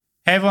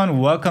Hey everyone,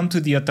 welcome to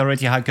the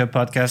Authority Hacker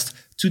podcast.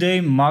 Today,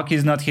 Mark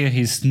is not here.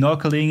 He's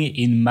snorkeling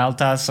in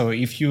Malta. So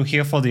if you're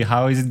here for the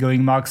How Is It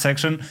Going Mark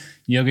section,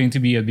 you're going to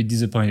be a bit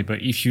disappointed.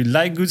 But if you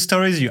like good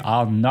stories, you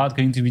are not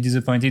going to be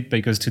disappointed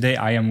because today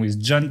I am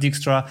with John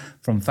Dykstra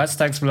from Fat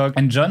Stacks blog.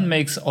 And John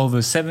makes over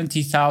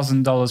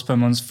 $70,000 per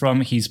month from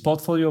his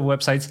portfolio of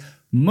websites,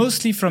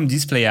 mostly from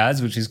display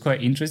ads, which is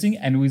quite interesting,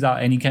 and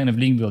without any kind of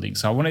link building.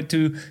 So I wanted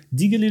to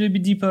dig a little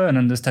bit deeper and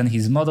understand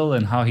his model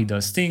and how he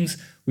does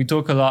things. We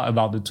talk a lot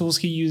about the tools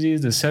he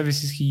uses, the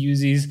services he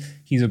uses,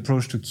 his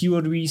approach to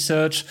keyword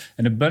research,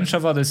 and a bunch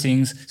of other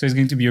things. So it's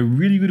going to be a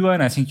really good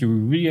one. I think you will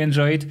really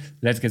enjoy it.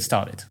 Let's get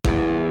started.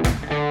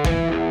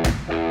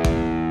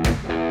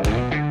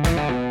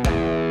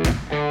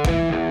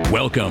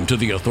 Welcome to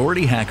the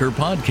Authority Hacker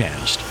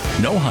Podcast.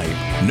 No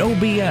hype, no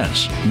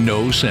BS,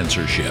 no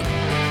censorship.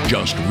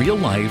 Just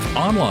real-life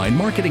online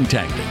marketing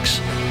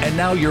tactics. And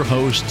now your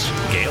hosts,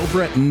 Gail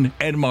Breton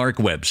and Mark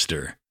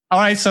Webster. All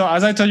right, so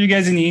as I told you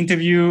guys in the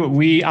interview,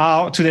 we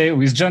are today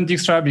with John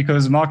Dykstra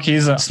because Mark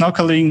is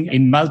snorkeling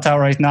in Malta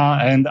right now,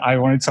 and I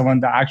wanted someone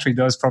that actually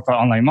does proper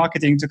online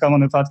marketing to come on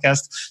the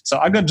podcast. So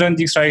I got John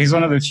Dykstra. He's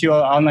one of the few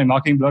online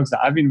marketing blogs that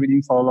I've been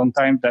reading for a long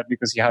time, that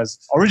because he has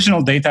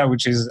original data,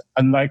 which is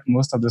unlike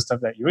most of the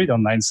stuff that you read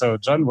online. So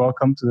John,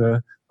 welcome to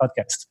the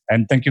podcast,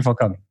 and thank you for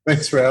coming.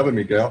 Thanks for having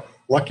me, Gail.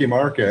 Lucky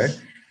Mark, eh?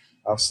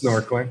 I'm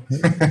snorkeling.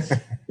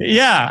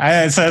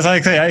 Yeah. So it's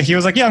like, he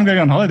was like, yeah, I'm going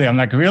on holiday. I'm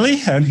like, really?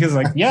 And he was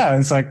like, yeah.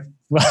 And it's like,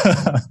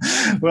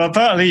 well,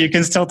 apparently you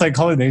can still take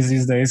holidays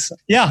these days.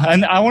 Yeah.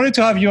 And I wanted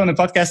to have you on the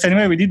podcast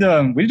anyway. We did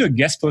a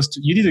guest post.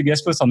 You did a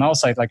guest post on our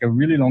site like a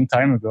really long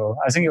time ago.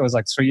 I think it was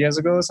like 3 years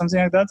ago or something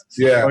like that.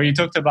 Yeah. Where you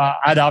talked about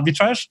ad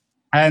arbitrage.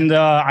 And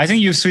I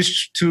think you've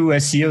switched to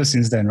SEO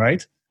since then,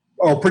 right?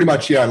 Oh, pretty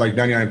much, yeah, like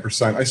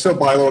 99%. I still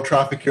buy a little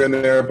traffic here and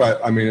there,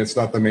 but I mean, it's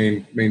not the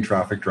main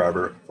traffic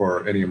driver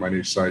for any of my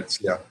niche sites,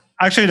 yeah.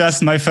 Actually,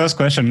 that's my first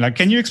question. Like,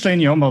 can you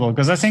explain your model?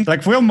 Because I think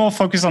like we're more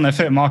focused on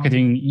affiliate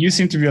marketing. You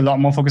seem to be a lot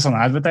more focused on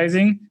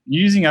advertising.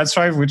 You're using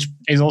AdStrive, which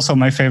is also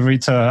my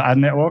favorite ad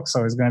network.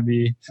 So it's going to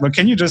be, but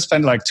can you just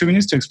spend like 2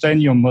 minutes to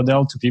explain your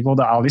model to people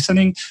that are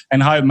listening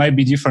and how it might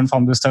be different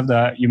from the stuff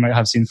that you might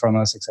have seen from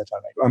us, etc.?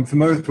 I'm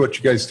familiar with what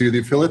you guys do. The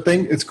affiliate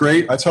thing, it's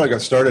great. That's how I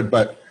got started,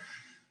 but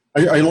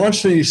I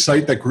launched a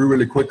site that grew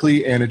really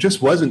quickly, and it just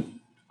wasn't.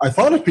 I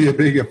thought it'd be a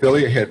big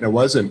affiliate hit, and it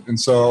wasn't. And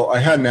so I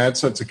had an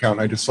AdSense account,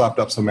 and I just slapped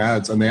up some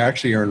ads, and they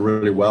actually earned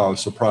really well. I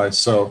was surprised.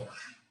 So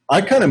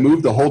I kind of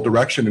moved the whole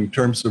direction in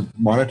terms of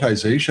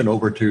monetization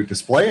over to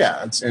display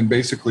ads. And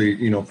basically,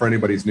 for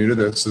anybody who's new to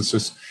this, it's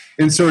just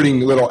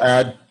inserting little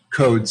ad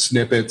code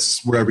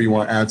snippets wherever you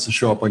want ads to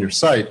show up on your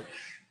site.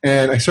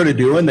 And I started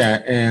doing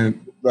that,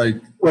 and like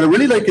what I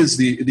really like is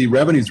the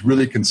revenue is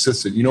really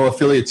consistent.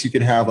 Affiliates, you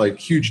can have like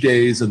huge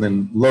days and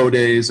then low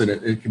days, and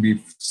it can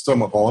be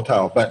somewhat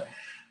volatile. But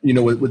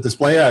with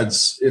display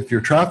ads, if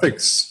your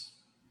traffic's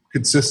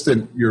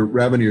consistent, your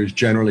revenue is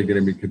generally going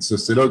to be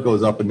consistent. It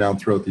goes up and down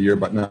throughout the year,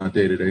 but not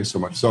day to day so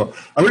much. So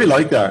I really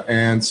like that,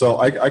 and so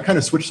I kind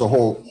of switched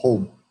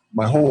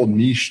my whole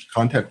niche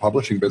content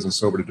publishing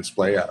business over to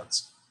display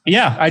ads.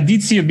 Yeah, I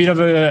did see a bit of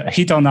a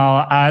hit on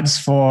our ads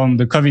from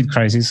the COVID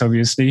crisis,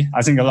 obviously.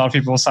 I think a lot of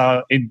people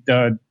saw it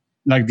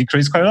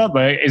decrease quite a lot,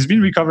 but it's been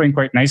recovering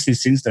quite nicely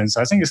since then. So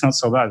I think it's not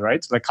so bad,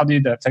 right? Like, how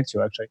did it affect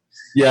you, actually?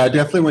 Yeah, it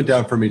definitely went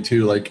down for me,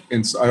 too. Like,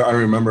 I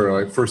remember,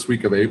 like, first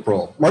week of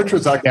April. March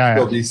was actually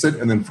still decent,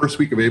 and then first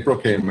week of April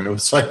came, and it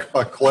was like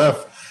a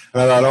cliff.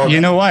 And I thought,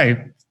 You know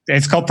why?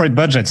 It's corporate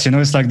budgets,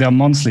 it's like they're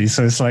monthly.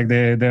 So it's like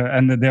they're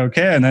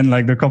okay. And then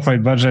like the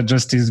corporate budget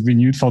just is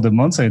renewed for the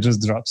month, so it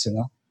just drops,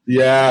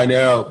 Yeah, I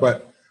know.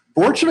 But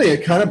fortunately,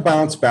 it kind of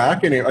bounced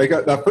back. And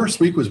that first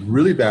week was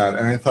really bad.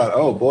 And I thought,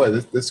 oh, boy,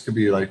 this could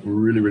be like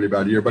really, really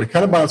bad year. But it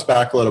kind of bounced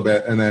back a little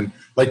bit. And then,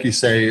 like you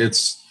say,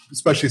 it's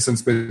especially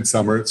since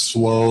midsummer, it's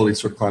slowly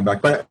sort of climbed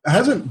back. But it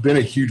hasn't been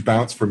a huge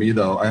bounce for me,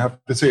 though. I have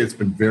to say it's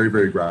been very,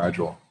 very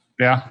gradual.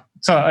 Yeah.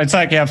 So it's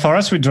like, for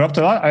us, we dropped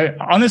a lot.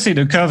 Honestly,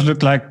 the curve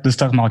looked like the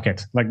stock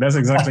market. Like that's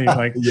exactly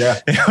like,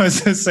 yeah, it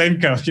was the same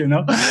curve, for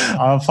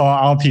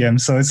RPM.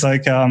 So it's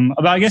like,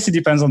 but I guess it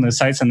depends on the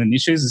sites and the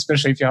niches,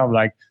 especially if you have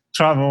like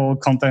travel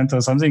content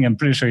or something. I'm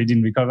pretty sure it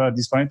didn't recover at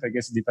this point. I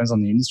guess it depends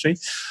on the industry.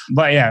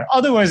 But yeah,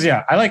 otherwise,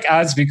 yeah, I like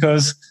ads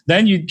because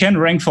then you can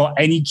rank for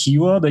any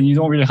keyword and you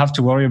don't really have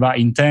to worry about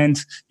intent.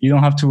 You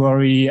don't have to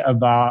worry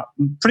about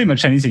pretty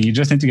much anything. You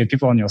just need to get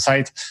people on your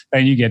site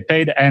and you get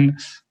paid. And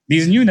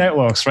these new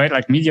networks, right,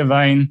 like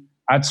Mediavine,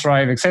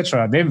 AdStrive,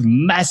 etc., they've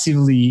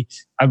massively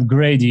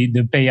upgraded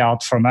the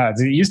payout from ads.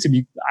 I used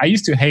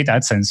to hate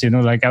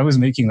AdSense, like I was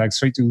making like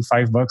 $3 to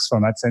 $5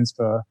 from AdSense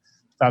per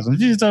 1,000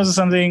 visitors or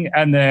something.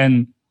 And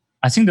then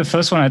I think the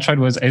first one I tried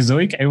was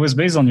Ezoic. It was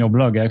based on your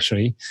blog,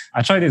 actually.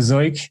 I tried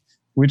Ezoic,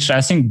 which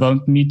I think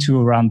bumped me to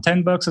around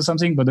 $10 or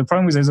something. But the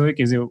problem with Ezoic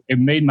is it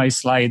made my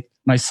site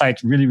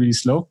really, really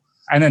slow.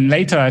 And then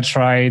later I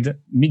tried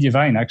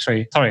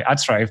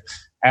AdStrive.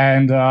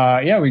 And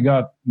we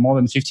got more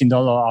than $15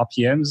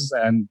 RPMs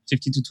and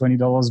 $15 to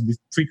 $20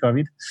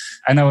 pre-COVID.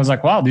 And I was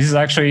like, wow, this is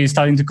actually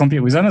starting to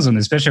compete with Amazon,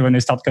 especially when they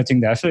start cutting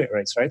their affiliate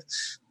rates, right?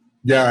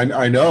 Yeah,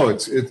 I know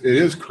it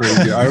is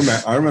crazy.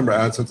 I remember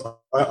AdSense.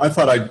 I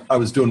thought I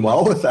was doing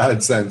well with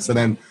AdSense, and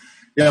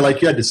then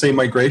like you had the same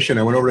migration.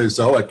 I went over to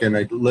Zoic, and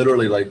I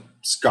literally like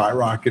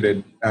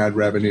skyrocketed ad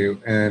revenue.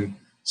 And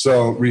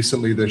so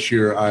recently this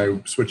year,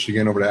 I switched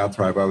again over to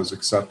AdThrive. I was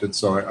accepted,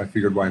 so I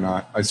figured why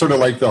not. I sort of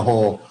like the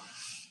whole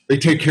they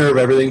take care of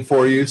everything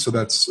for you, so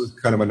that's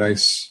kind of a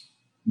nice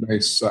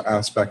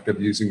aspect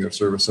of using their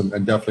service,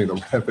 and definitely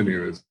the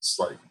revenue is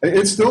like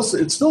it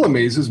still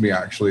amazes me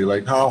actually,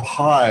 like how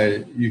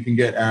high you can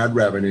get ad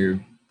revenue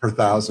per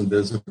 1,000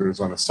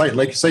 visitors on a site.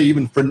 Like say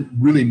even for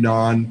really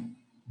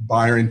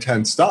non-buyer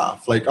intent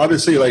stuff, like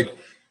obviously like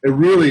a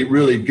really,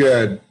 really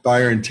good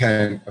buyer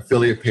intent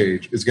affiliate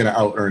page is going to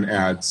out earn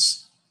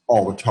ads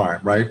all the time,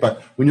 right?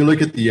 But when you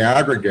look at the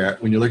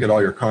aggregate, when you look at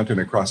all your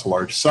content across a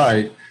large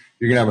site,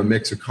 you're going to have a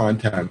mix of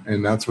content,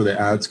 and that's where the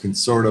ads can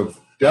sort of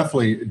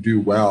definitely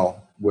do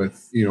well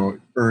with,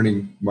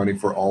 earning money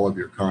for all of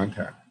your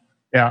content.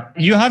 Yeah.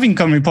 You have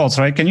income reports,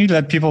 right? Can you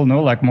let people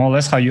know like more or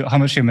less how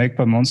much you make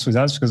per month with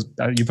ads? Because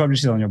you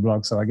publish it on your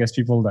blog. So I guess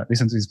people that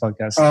listen to this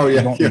podcast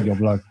don't read your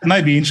blog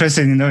might be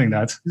interested in knowing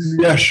that.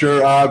 Yeah,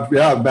 sure. I've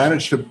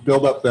managed to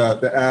build up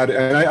the ad,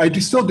 and I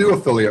still do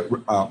affiliate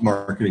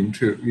marketing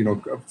too,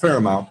 a fair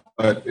amount,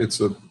 but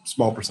it's a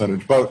small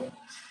percentage. But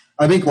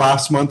I think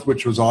last month,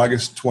 which was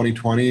August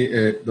 2020,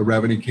 the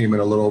revenue came in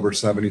a little over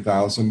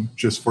 70,000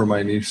 just for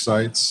my niche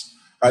sites.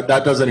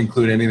 That doesn't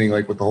include anything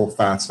like with the whole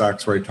fat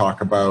stacks where I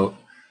talk about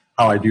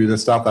how I do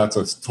this stuff. That's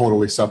a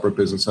totally separate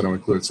business I don't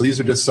include. So these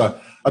are just,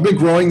 I've been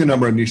growing the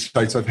number of niche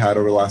sites I've had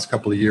over the last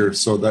couple of years.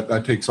 So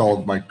that takes all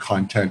of my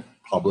content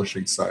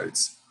publishing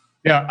sites.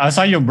 Yeah, I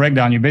saw your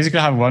breakdown. You basically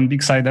have one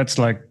big site that's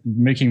like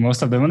making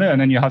most of the money, and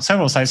then you have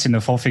several sites in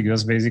the 4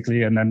 figures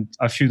basically, and then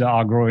a few that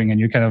are growing, and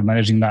you're kind of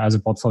managing that as a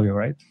portfolio,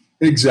 right?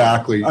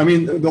 Exactly. I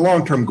mean, the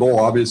long-term goal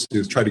obviously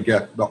is try to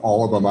get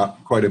all of them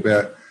up quite a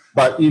bit.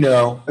 But, at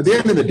the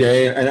end of the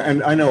day,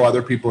 and I know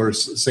other people are the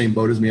same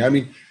boat as me. I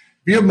mean,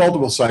 if you have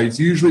multiple sites,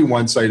 usually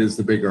one site is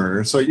the big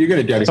earner. So you're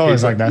going to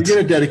dedicate like that. You're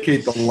going to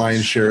dedicate the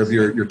lion's share of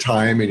your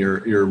time and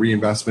your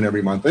reinvestment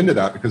every month into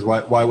that, because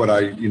why would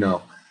I,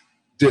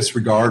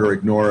 disregard or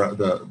ignore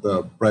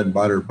the bread and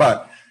butter?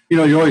 But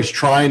you're always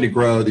trying to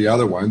grow the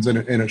other ones, and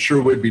it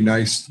sure would be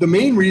nice. The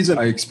main reason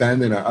I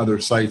expand into other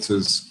sites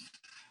is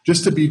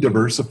just to be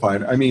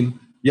diversified. I mean,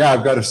 yeah,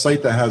 I've got a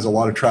site that has a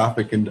lot of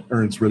traffic and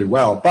earns really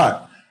well,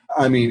 but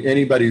I mean,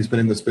 anybody who's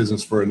been in this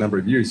business for a number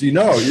of years, you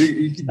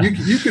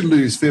could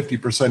lose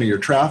 50% of your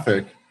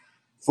traffic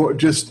for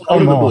just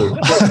out of the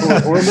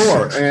blue or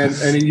more,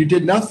 and you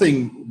did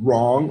nothing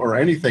wrong or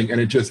anything,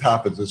 and it just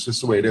happens. It's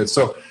just the way it is.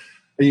 So,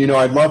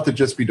 I'd love to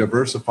just be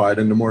diversified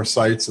into more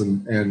sites,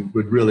 and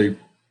would really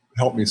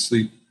help me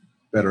sleep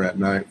better at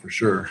night for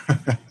sure.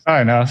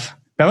 Fair enough.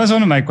 That was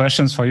one of my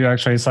questions for you,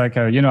 actually. It's like,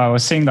 I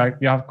was saying like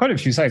you have quite a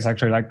few sites,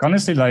 actually. Like,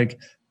 honestly, like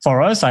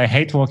for us, I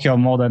hate working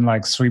on more than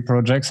like 3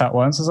 projects at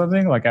once or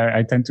something. Like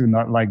I tend to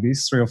not like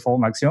this, 3 or 4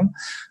 maximum.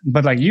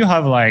 But like you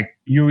have like,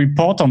 you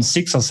report on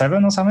 6 or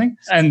 7 or something.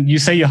 And you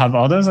say you have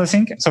others, I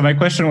think. So my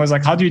question was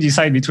like, how do you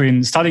decide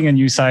between starting a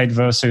new site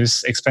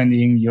versus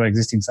expanding your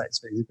existing sites,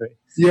 basically?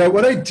 Yeah,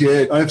 what I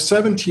did, I have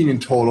 17 in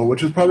total,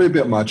 which is probably a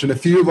bit much. And a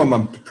few of them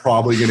I'm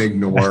probably going to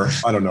ignore.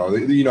 I don't know.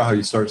 You know how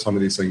you start some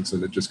of these things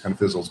and it just kind of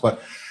fizzles.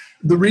 But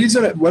the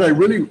reason, what I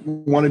really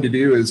wanted to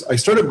do is I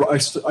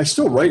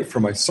still write for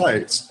my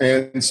sites.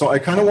 And so I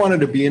kind of wanted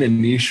to be in a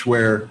niche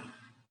where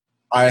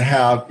I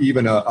have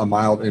even a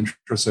mild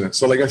interest in it.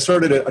 So like I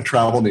started a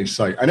travel niche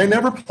site, and I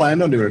never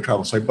planned on doing a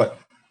travel site, but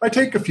I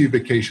take a few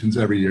vacations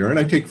every year and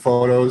I take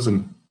photos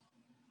and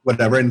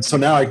whatever. And so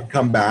now I can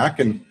come back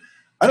and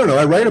I don't know,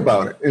 I write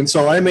about it. And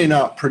so I may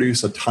not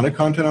produce a ton of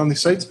content on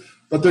these sites,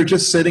 but they're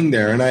just sitting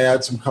there, and I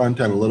add some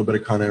content, a little bit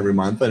of content every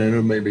month, and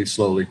it'll maybe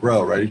slowly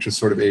grow, right? It's just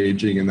sort of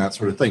aging and that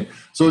sort of thing.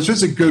 So it's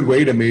just a good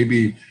way to,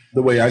 maybe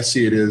the way I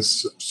see it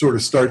is sort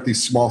of start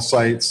these small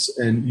sites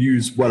and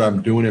use what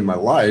I'm doing in my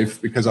life,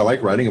 because I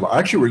like writing about. I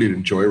actually really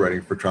enjoy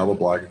writing for travel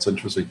blog. It's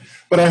interesting.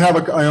 But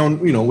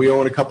we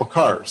own a couple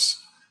cars.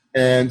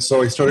 And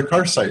so I started a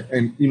car site.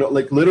 And,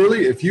 like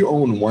literally, if you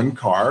own one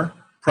car,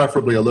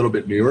 preferably a little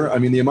bit newer, I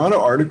mean, the amount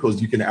of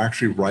articles you can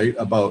actually write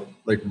about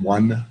like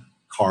one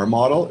car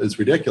model is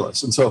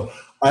ridiculous. And so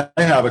I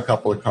have a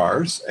couple of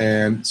cars,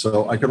 and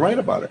so I can write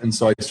about it. And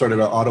so I started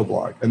an auto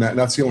blog, and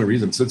that's the only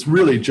reason. So it's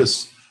really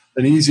just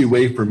an easy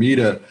way for me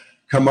to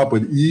come up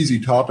with easy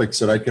topics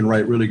that I can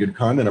write really good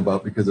content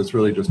about, because it's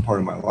really just part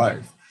of my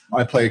life.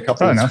 I play a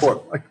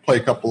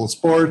couple of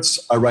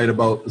sports. I write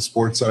about the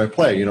sports that I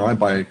play. I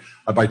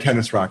buy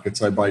tennis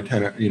rackets. I buy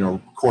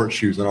court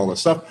shoes and all this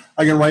stuff.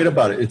 I can write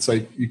about it. It's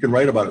like you can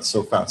write about it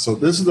so fast. So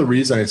this is the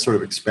reason I sort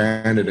of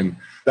expanded, and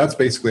that's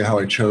basically how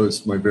I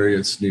chose my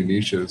various new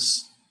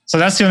niches. So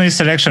that's the only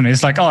selection.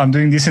 It's like, I'm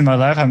doing this in my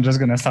life. I'm just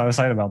going to start a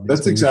site about this.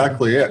 That's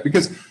exactly it,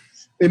 because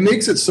it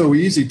makes it so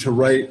easy to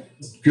write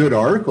good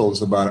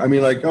articles about it. I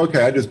mean, like,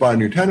 okay, I just bought a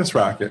new tennis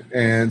racket,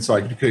 and so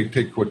I can take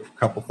a quick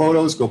couple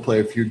photos, go play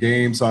a few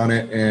games on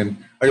it, and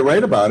I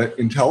write about it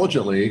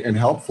intelligently and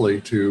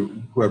helpfully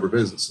to whoever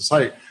visits the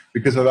site.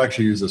 because I've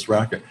actually used this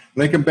racket.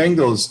 And I can bang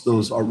those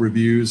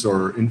reviews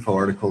or info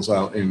articles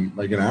out in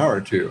like an hour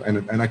or two,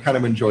 and I kind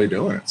of enjoy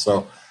doing it.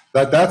 So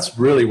that's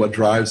really what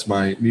drives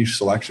my niche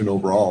selection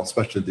overall,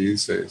 especially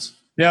these days.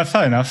 Yeah,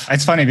 fair enough.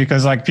 It's funny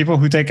because like people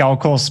who take our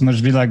course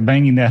must be like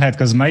banging their head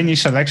because my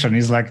niche selection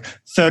is like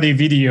 30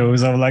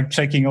 videos of like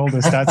checking all the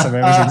stats of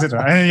everything,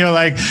 etc. And you're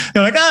like,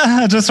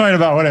 I just write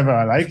about whatever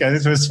I like, and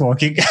it's just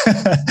working.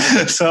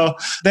 So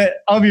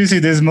obviously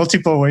there's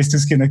multiple ways to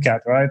skin a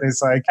cat, right?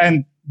 It's like,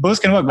 and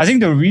both can work. I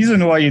think the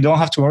reason why you don't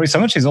have to worry so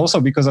much is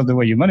also because of the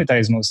way you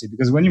monetize mostly.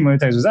 Because when you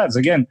monetize with ads,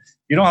 again,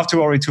 you don't have to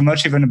worry too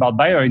much even about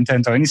buyer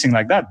intent or anything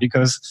like that.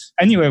 Because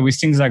anyway, with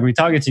things like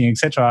retargeting,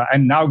 etc.,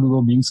 and now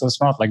Google being so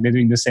smart, like they're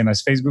doing the same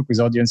as Facebook with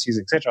audiences,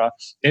 etc.,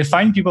 they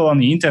find people on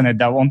the internet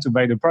that want to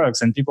buy the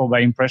products, and people buy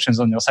impressions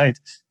on your site,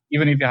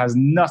 even if it has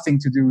nothing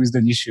to do with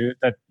the niche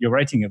that you're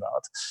writing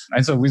about.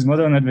 And so with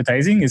modern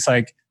advertising, it's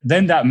like,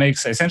 then that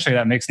makes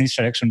niche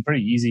selection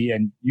pretty easy.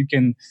 And you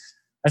can,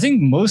 I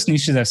think most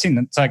niches I've seen,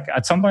 it's like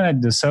at some point I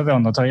did a survey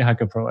on Notary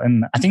Hacker Pro,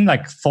 and I think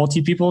like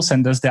 40 people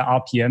send us their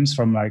RPMs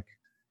from like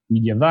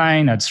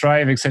Mediavine,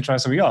 AdThrive, etc.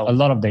 So we got a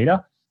lot of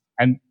data,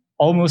 and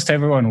almost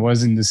everyone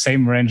was in the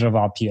same range of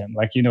RPM.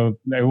 Like,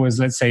 it was,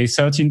 let's say,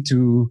 $13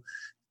 to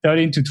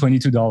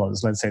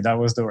 $22. Let's say that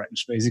was the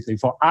range basically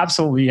for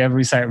absolutely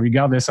every site,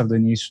 regardless of the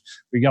niche,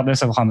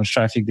 regardless of how much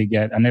traffic they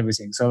get and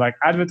everything. So like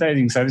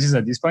advertising services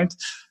at this point,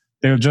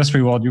 they'll just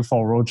reward you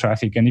for raw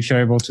traffic. And if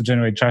you're able to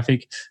generate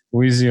traffic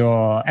with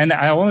and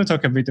I want to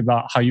talk a bit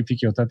about how you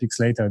pick your topics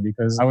later,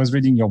 because I was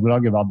reading your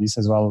blog about this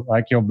as well,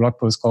 like your blog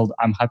post called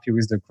I'm Happy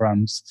with the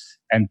Crumbs,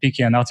 and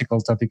picking an article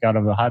topic out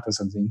of a hat or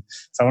something.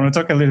 So I want to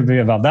talk a little bit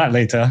about that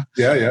later.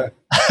 Yeah.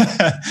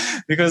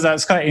 Because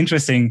that's quite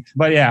interesting.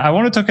 But yeah, I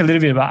want to talk a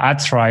little bit about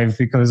AdThrive,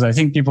 because I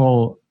think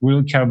people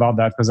will care about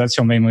that because that's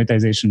your main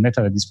monetization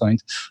method at this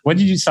point. When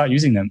did you start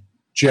using them?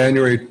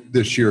 January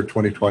this year,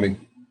 2020.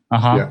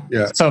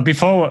 Yeah. So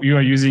before you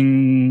were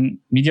using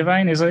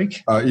Mediavine,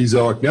 Ezoic?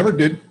 Ezoic.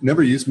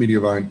 Never used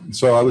Mediavine.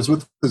 So I was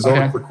with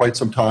Ezoic for quite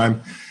some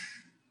time.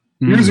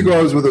 Years ago,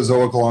 I was with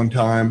Ezoic a long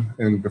time,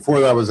 and before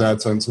that was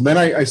AdSense. And then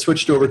I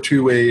switched over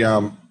to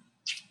a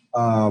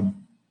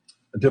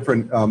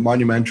different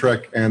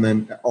Monumentric, and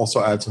then also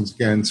AdSense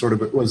again. Sort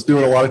of was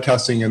doing a lot of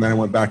testing, and then I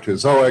went back to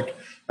Ezoic.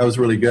 That was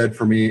really good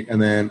for me,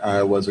 and then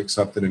I was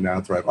accepted in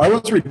AdThrive. I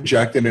was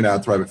rejected in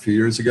AdThrive a few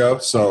years ago,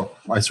 so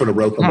I sort of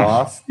wrote them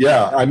off.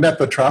 Yeah, I met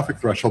the traffic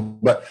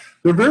threshold, but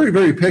they're very,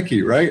 very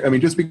picky, right? I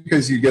mean, just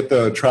because you get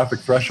the traffic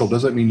threshold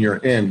doesn't mean you're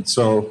in.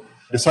 So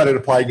I decided to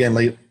apply again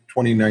late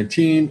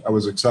 2019. I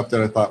was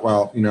accepted. I thought,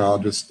 well, I'll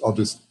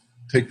just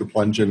take the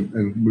plunge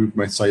and move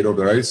my site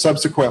over there. I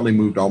subsequently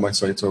moved all my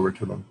sites over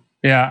to them.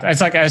 Yeah, it's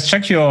like I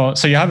checked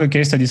so you have a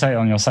case study site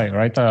on your site,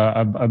 right?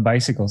 A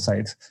bicycle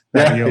site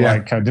that you're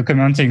like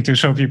documenting to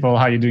show people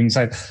how you're doing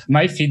site.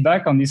 My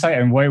feedback on this site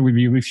and why we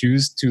be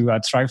refused to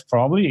AdThrive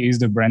probably is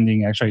the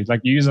branding. Actually, like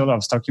you use a lot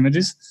of stock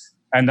images,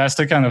 and that's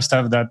the kind of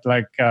stuff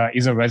that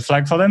is a red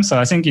flag for them. So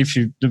I think if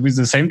you do with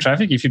the same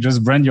traffic, if you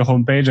just brand your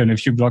homepage and a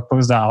few blog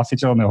posts that are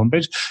featured on the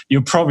homepage,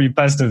 you probably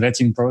pass the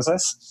vetting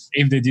process.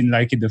 If they didn't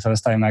like it the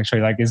first time,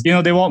 actually,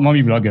 they want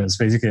mommy bloggers.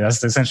 Basically,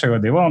 that's essentially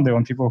what they want. They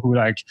want people who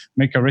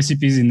make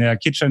recipes in their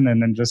kitchen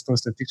and then just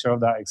post a picture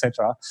of that,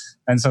 etc.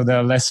 And so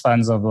they're less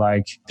fans of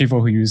people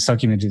who use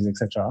stock images,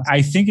 etc.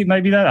 I think it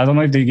might be that. I don't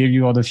know if they gave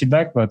you all the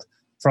feedback, but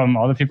from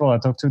other people I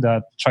talked to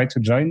that tried to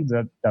join,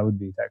 that would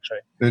be it actually.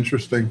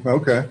 Interesting.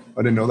 Okay.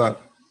 I didn't know that.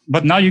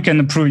 But now you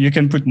can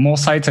put more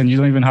sites, and you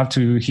don't even have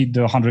to hit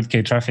the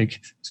 100K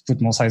traffic to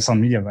put more sites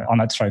on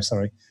AdThrive,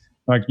 sorry.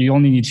 Like you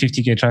only need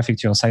 50K traffic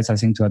to your sites, I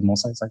think, to add more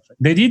sites actually.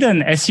 They did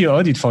an SEO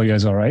audit for you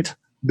as well, right?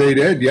 They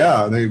did,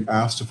 yeah. They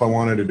asked if I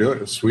wanted to do it.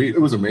 It was sweet.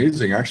 It was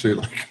amazing,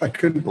 actually. I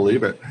couldn't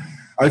believe it.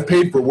 I've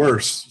paid for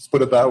worse. Let's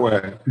put it that way.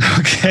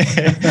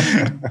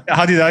 Okay.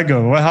 How did that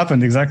go? What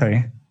happened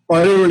exactly? Well,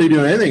 I didn't really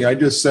do anything. I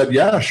just said,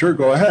 yeah, sure,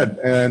 go ahead.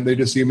 And they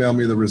just emailed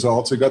me the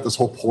results. I got this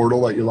whole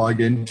portal that you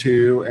log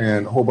into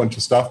and a whole bunch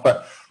of stuff.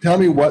 But tell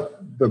me what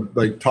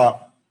the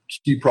top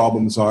key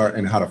problems are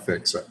and how to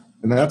fix it.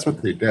 And that's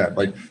what they did.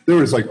 There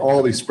was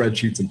all these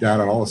spreadsheets and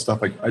data and all this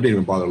stuff. I didn't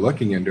even bother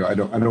looking into. I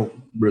don't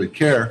really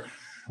care.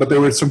 But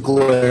there were some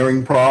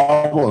glaring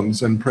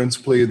problems, and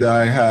principally that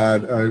I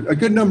had a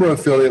good number of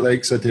affiliate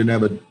links that didn't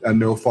have a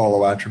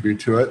no-follow attribute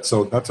to it.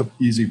 So that's an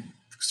easy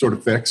sort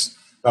of fix.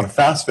 Not a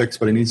fast fix,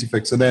 but an easy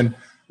fix. And then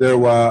there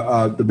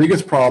were the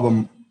biggest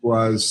problem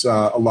was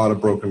a lot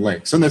of broken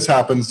links. And this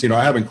happens,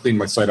 I haven't cleaned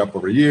my site up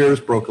over years.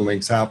 Broken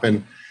links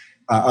happen,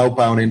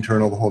 outbound,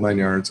 internal, the whole 9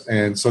 yards.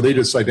 And so they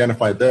just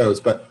identified those.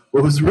 But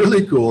what was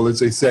really cool is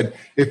they said,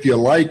 if you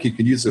like, you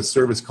can use a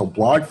service called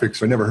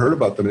BlogFix. I never heard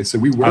about them. They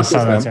said, we work with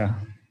them.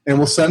 And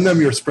we'll send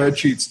them your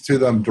spreadsheets to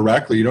them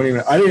directly. I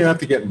didn't even have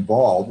to get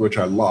involved, which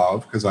I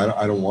love because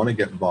I don't want to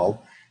get involved.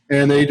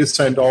 And they just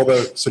sent all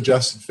the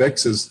suggested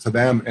fixes to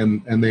them,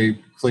 and they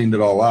cleaned it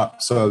all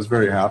up. So I was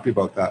very happy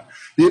about that.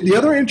 The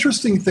other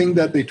interesting thing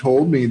that they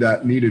told me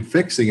that needed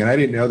fixing, and I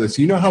didn't know this,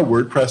 how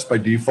WordPress by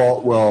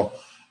default will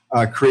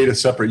create a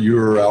separate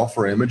URL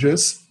for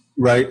images?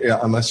 right?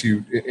 Unless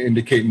you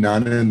indicate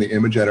none in the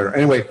image editor.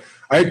 Anyway,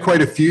 I had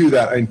quite a few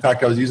that, in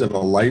fact, I was using a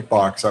light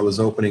box. I was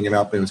opening it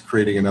up and it was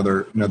creating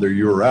another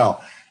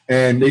URL.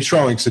 And they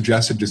strongly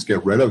suggested just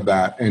get rid of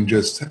that and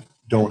just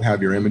don't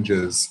have your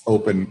images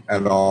open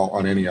at all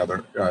on any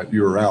other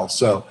URL.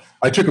 So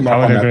I took them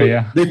up on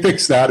that. They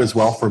fixed that as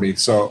well for me.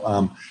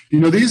 So,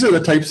 these are the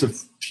types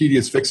of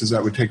tedious fixes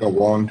that would take a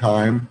long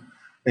time.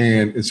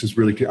 And it's just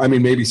really,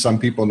 maybe some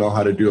people know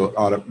how to do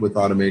it with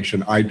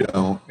automation. I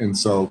don't. And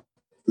so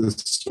the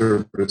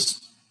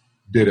service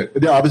did it.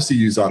 They obviously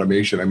use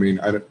automation.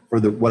 For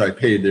what I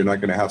paid, they're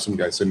not going to have some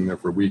guy sitting there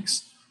for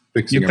weeks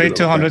fixing. You paid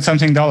 $200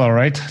 something,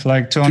 right?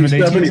 Like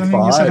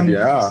 $280 something.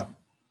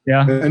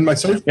 Yeah. And my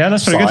site,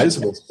 that's pretty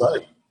sizable good.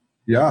 Site.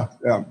 Yeah.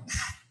 It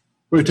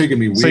would have taken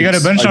me weeks. So you got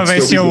a bunch of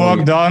SEO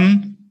work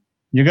done.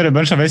 You got a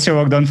bunch of SEO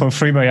work done for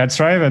free by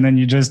AdThrive, and then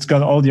you just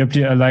got all the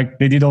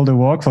they did all the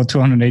work for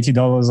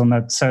 $280 on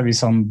that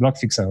service on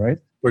BlockFixer, right?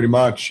 Pretty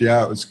much,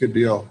 yeah. It was a good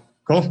deal.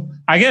 Cool.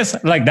 I guess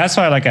that's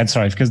why I like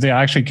AdThrive, because they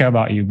actually care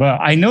about you. But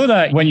I know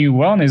that when you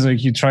were on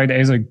Ezoic, you tried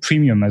Ezoic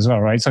Premium as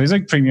well, right? So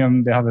Ezoic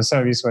Premium, they have a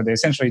service where they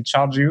essentially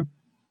charge you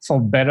for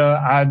better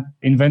ad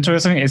inventory or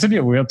something. It's a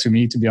bit weird to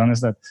me, to be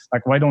honest, that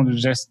why don't you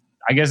just,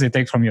 I guess they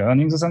take from your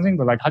earnings or something,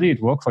 but how did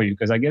it work for you?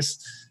 Because I guess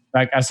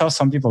I saw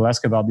some people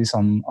ask about this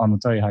on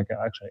Authority Hacker,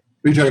 actually.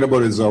 Are you talking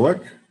about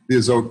Ezoic? The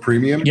Ezoic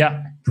Premium?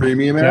 Yeah.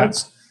 Premium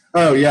ads?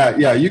 Yeah. Oh,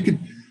 yeah.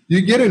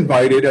 You get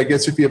invited, I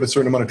guess if you have a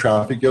certain amount of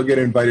traffic, you'll get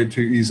invited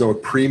to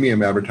Ezoic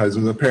Premium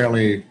advertisers.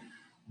 Apparently,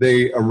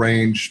 they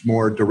arrange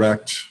more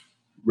direct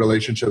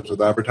relationships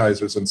with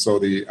advertisers, and so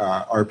the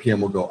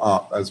RPM will go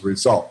up as a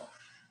result.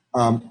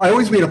 I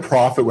always made a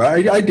profit.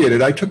 I did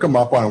it. I took them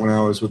up on it when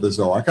I was with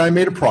Ezoic. I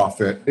made a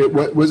profit. It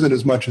wasn't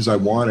as much as I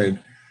wanted.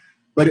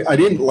 But I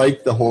didn't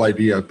like the whole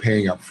idea of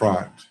paying up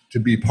front to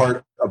be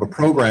part of a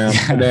program.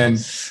 And then,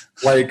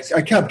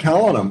 I kept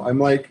telling them, I'm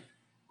like,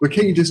 well,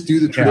 can't you just do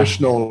the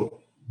traditional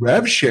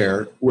rev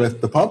share with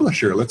the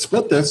publisher? Let's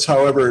split this,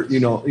 however,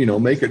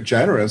 make it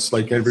generous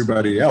like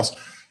everybody else.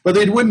 But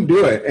they wouldn't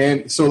do it.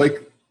 And so,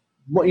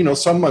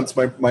 some months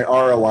my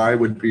ROI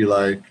would be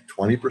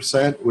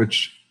 20%,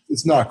 which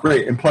is not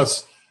great. And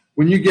plus,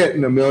 when you get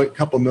in a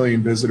couple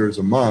million visitors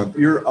a month,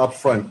 your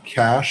upfront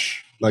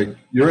cash,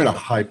 you're in a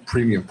high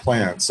premium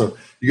plan, so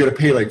you got to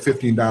pay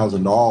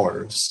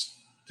 $15,000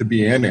 to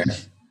be in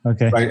it.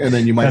 Okay, right, and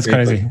then you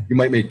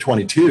might make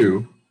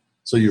 22,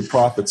 so your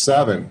profit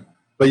 7,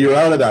 but you're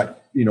out of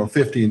that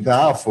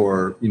 15,000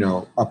 for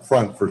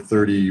upfront for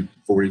 30,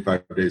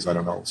 45 days. I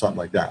don't know, something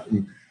like that.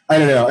 And I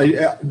don't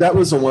know. That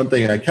was the one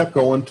thing I kept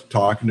going to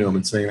talking to them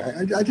and saying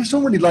I just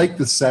don't really like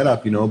the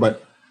setup,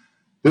 but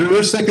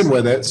they're sticking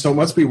with it, so it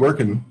must be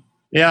working.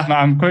 Yeah,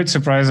 I'm quite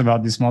surprised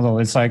about this model.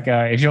 It's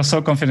if you're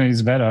so confident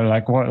it's better,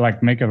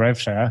 make a rev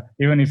share,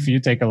 even if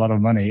you take a lot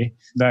of money,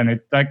 then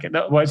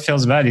what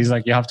feels bad is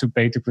you have to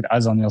pay to put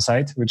ads on your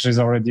site, which is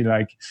already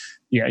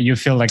you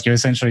feel like you're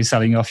essentially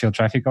selling off your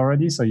traffic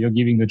already. So you're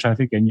giving the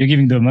traffic and you're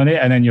giving the money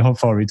and then you hope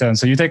for a return.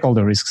 So you take all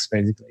the risks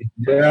basically.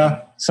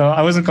 Yeah. So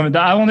I wasn't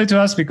I wanted to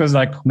ask because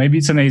maybe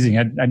it's amazing.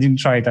 I didn't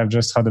try it. I've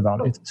just heard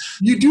about it.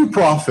 You do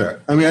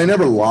profit. I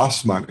never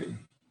lost money.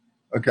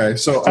 Okay,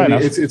 so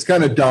it's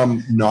kind of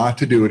dumb not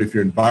to do it if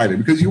you're invited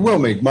because you will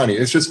make money.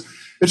 It's just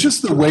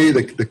the way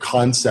the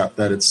concept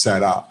that it's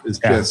set up is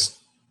just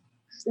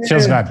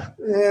feels bad.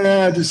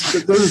 Yeah, it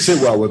doesn't sit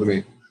well with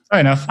me. Fair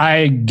enough.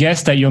 I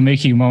guess that you're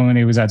making more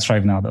money with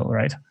AdThrive now, though,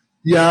 right?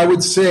 Yeah, I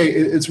would say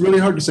it's really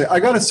hard to say.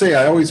 I got to say,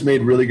 I always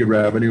made really good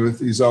revenue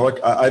with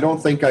Ezoic. I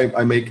don't think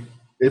I make.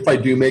 If I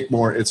do make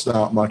more, it's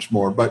not much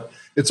more, but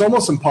it's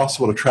almost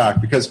impossible to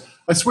track because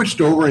I switched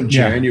over in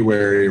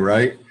January,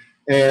 right?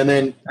 And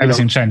then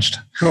everything changed.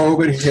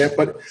 COVID hit,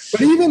 but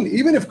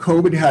even if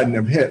COVID hadn't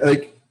have hit,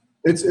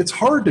 it's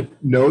hard to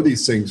know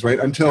these things, right?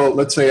 Until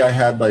let's say I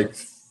had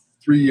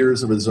 3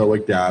 years of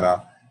Ezoic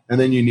data, and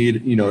then you need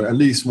at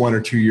least 1 or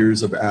 2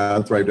 years of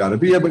AdThrive data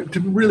to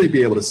really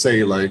be able to say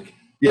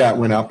it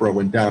went up or it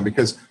went down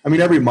because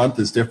every month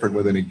is different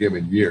within a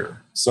given year.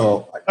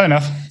 So fair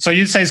enough. So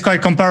you'd say it's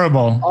quite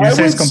comparable.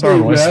 Say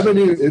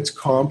revenue, it's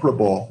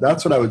comparable.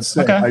 That's what I would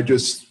say. Okay.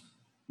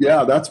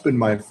 That's been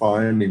my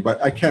finding,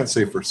 but I can't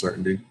say for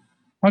certainty.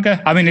 Okay.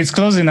 It's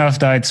close enough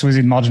that it's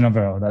within margin of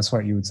error. That's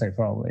what you would say,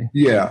 probably.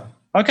 Yeah.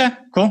 Okay,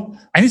 cool.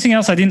 Anything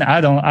else I didn't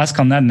ask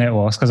on ad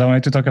networks because I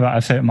wanted to talk about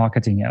affiliate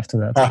marketing after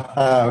that.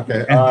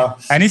 Okay.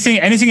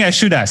 Anything I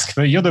should ask,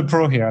 but you're the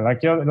pro here.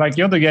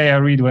 You're the guy I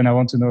read when I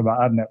want to know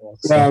about ad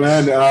networks. So. Well,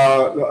 man,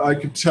 I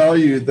could tell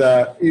you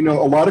that a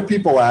lot of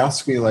people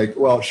ask me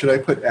should I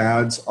put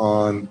ads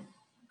on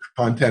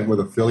content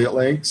with affiliate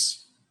links?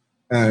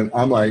 And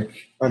I'm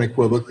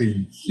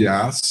unequivocally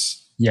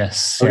yes.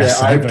 Yes. Okay,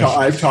 yes,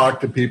 I've talked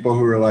to people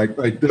who are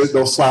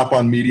they'll slap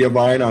on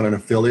Mediavine on an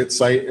affiliate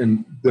site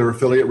and their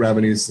affiliate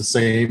revenue is the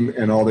same,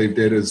 and all they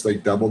did is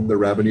doubled their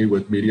revenue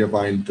with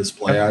Mediavine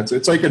display ads.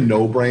 It's a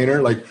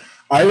no-brainer.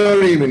 I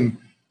don't even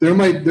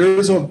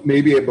there's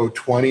maybe about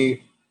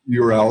 20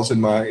 URLs in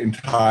my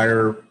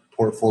entire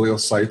portfolio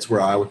sites where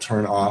I would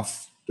turn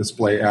off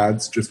display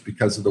ads just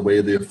because of the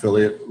way the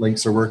affiliate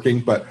links are working.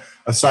 But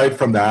aside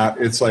from that,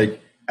 it's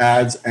like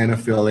ads and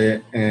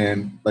affiliate,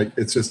 and like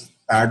it's just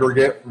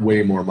aggregate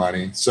way more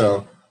money.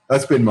 So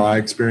that's been my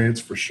experience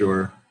for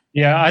sure.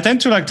 Yeah, I tend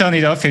to like turn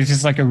it off if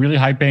it's like a really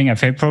high paying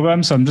affiliate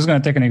program. So I'm just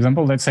going to take an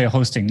example. Let's say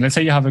hosting. Let's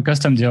say you have a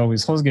custom deal with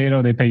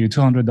HostGator. They pay you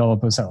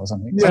 $200 per sale or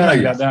something. Something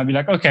like that. Then I'll be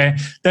like, okay,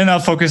 then I'll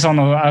focus on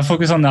the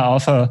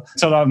offer.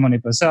 It's a lot of money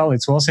per sale.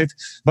 It's worth it.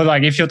 But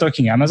like if you're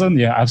talking Amazon,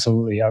 yeah,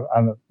 absolutely.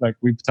 I'm like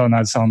we turn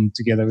ads on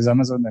together with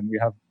Amazon and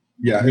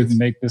we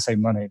make the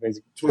same money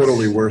basically.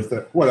 Totally worth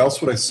it. What else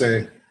would I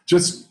say?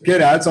 Just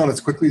get ads on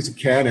as quickly as you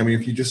can. I mean,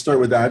 if you just start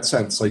with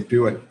AdSense, like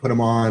do it, put them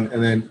on,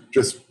 and then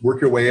just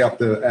work your way up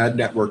the ad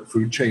network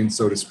food chain,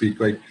 so to speak.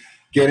 Like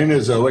get into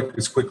Zoic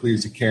as quickly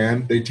as you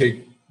can. They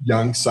take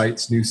young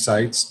sites, new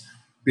sites,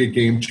 be a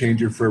game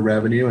changer for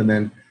revenue, and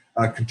then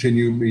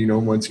continue. You know,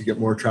 once you get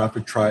more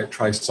traffic,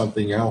 try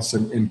something else,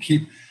 and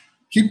keep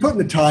putting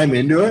the time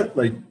into it.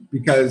 Like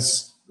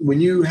because when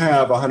you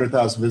have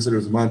 100,000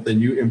 visitors a month and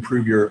you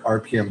improve your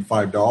RPM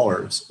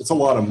 $5, it's a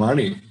lot of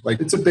money. Like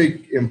it's a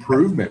big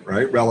improvement,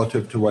 right?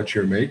 Relative to what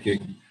you're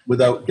making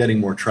without getting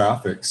more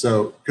traffic.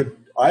 So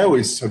I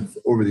always have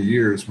over the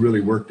years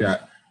really worked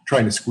at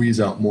trying to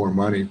squeeze out more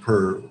money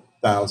per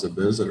 1,000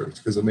 visitors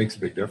because it makes a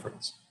big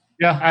difference.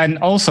 Yeah. And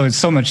also it's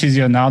so much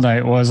easier now than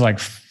it was like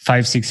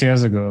 5-6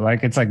 years ago.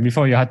 Like it's like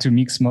before you had to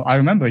mix more. I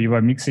remember you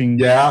were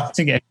mixing, I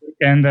think,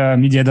 and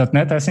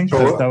media.net, I think.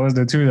 So, that was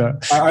the two.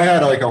 I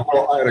had like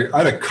I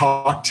had a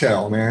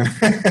cocktail, man.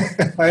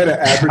 I had an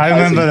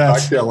advertising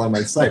cocktail on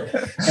my site.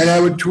 And I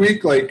would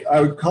tweak, like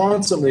I would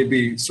constantly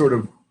be sort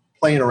of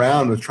playing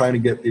around with trying to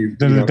get the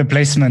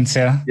placements,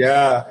 yeah.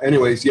 Yeah.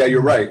 Anyways, yeah,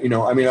 you're right. You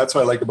know, I mean, that's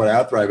what I like about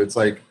AdThrive. It's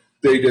like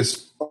they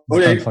just,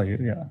 done for you,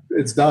 yeah.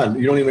 It's done.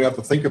 You don't even have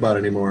to think about it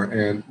anymore,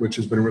 and which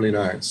has been really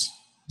nice.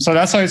 So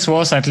that's why it's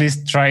worth at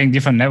least trying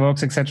different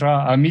networks,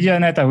 etc.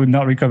 MediaNet, I would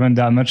not recommend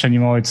that much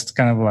anymore. It's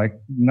kind of like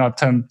not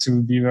tend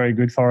to be very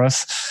good for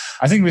us.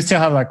 I think we still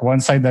have like one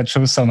site that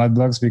shows some ad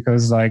blocks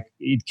because like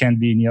it can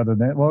be in the other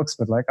networks,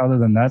 but like other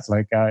than that,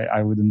 like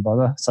I wouldn't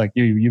bother. It's like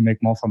you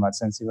make more from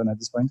AdSense even at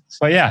this point.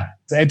 But yeah,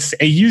 it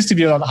used to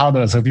be a lot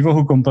harder. So people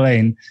who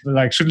complain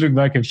like should look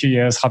back a few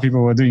years how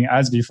people were doing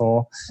ads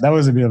before. That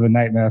was a bit of a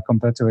nightmare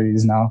compared to what it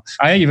is now.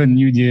 I even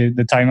knew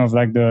the time of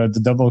like the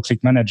double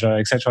click manager,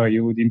 etc.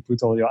 You would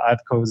input all your ad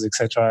codes,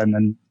 etc., and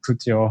then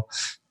put your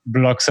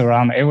blocks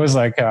around. It was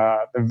like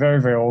the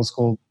very, very old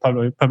school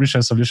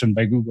publisher solution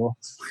by Google.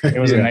 It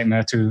was a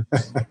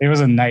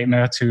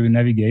nightmare to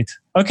navigate.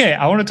 Okay,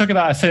 I want to talk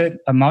about affiliate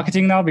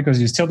marketing now because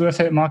you still do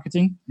affiliate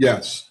marketing.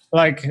 Yes.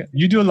 Like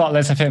you do a lot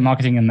less affiliate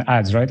marketing and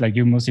ads, right? Like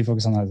you mostly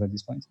focus on ads at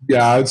this point.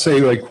 Yeah, I would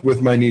say like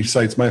with my niche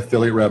sites, my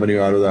affiliate revenue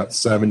out of that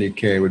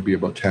 70K would be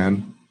about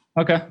 10.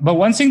 Okay. But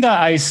one thing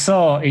that I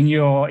saw in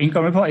your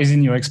income report is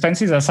in your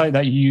expenses, aside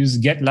that you use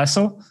Get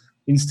Lasso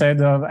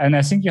instead of, and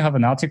I think you have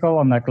an article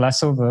on like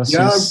Lasso versus.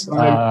 It's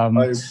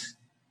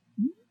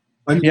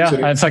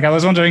like I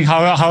was wondering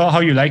how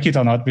you like it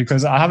or not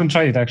because I haven't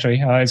tried it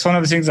actually. It's one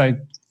of the things I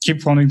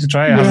keep wanting to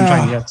try. I haven't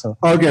tried it yet. So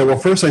okay, well,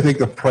 first I think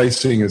the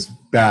pricing is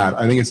bad.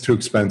 I think it's too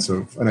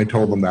expensive, and I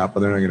told them that,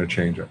 but they're not going to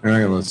change it. They're not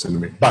going to listen to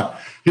me. But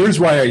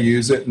here's why I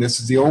use it, and this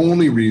is the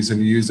only reason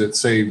to use it.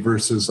 Say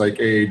versus like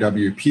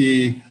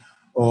AAWP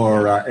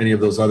or any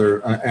of those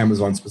other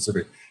Amazon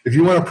specific. If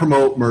you want to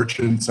promote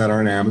merchants that are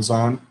on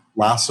Amazon,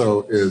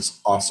 Lasso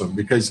is awesome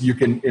because you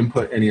can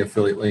input any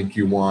affiliate link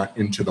you want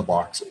into the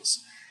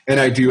boxes. And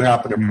I do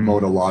happen to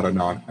promote a lot of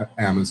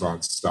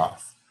non-Amazon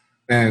stuff.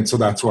 And so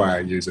that's why I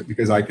use it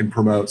because I can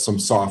promote some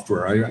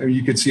software.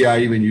 You can see I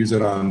even use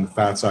it on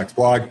FatSack's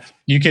blog.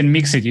 You can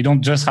mix it. You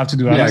don't just have to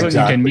do Amazon.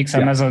 Exactly. You can mix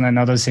Amazon and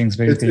other things.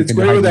 It's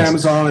great with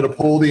Amazon. It'll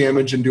pull the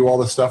image and do all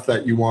the stuff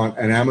that you want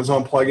an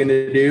Amazon plugin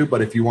to do.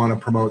 But if you want to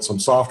promote some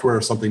software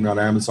or something not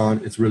Amazon,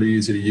 it's really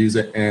easy to use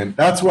it. And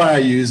that's why I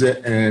use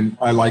it. And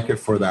I like it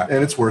for that.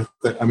 And it's worth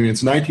it. I mean,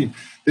 it's 19.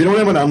 They don't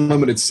have an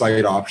unlimited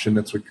site option.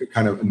 That's what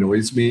kind of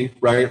annoys me,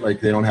 right?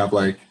 Like they don't have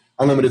like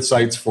unlimited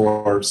sites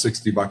for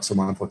 $60 a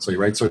month, let's say,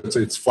 right? So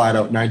it's flat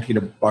out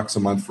 $19 a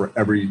month for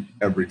every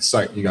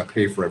site. You got to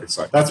pay for every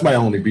site. That's my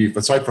only beef.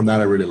 Aside from that,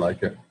 I really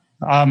like it.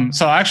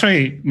 So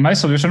actually, my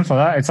solution for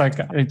that, it's like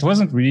it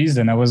wasn't released,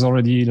 and I was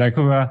already like,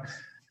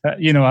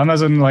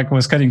 Amazon like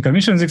was cutting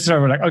commissions, etc.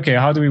 We're like, okay,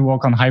 how do we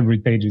work on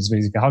hybrid pages?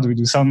 Basically, how do we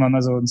do some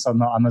Amazon, some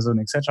not Amazon,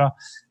 etc.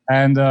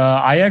 And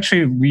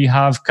we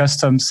have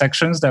custom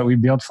sections that we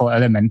built for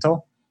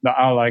Elementor. That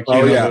are like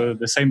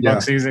the same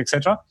boxes,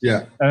 etc.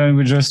 Yeah, and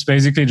we just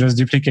basically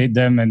duplicate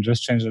them and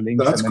just change the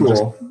links. That's and then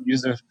cool.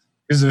 Use the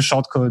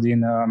shortcode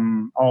in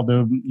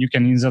you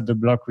can insert the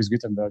block with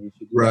Gutenberg if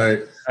you do.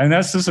 Right. And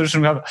that's the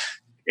solution we have.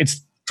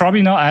 It's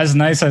probably not as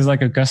nice as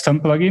like a custom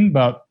plugin,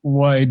 but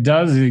what it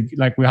does is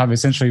like we have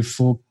essentially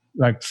full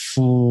like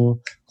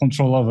full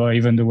control over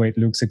even the way it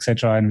looks,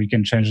 etc. And we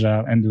can change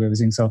that and do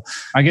everything. So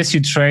I guess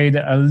you trade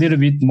a little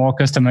bit more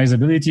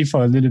customizability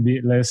for a little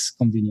bit less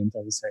convenient, I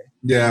would say.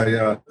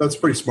 Yeah. That's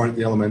pretty smart,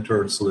 the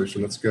Elementor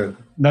solution. That's good.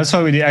 That's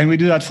what we did. And we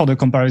do that for the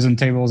comparison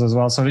tables as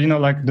well. So,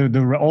 like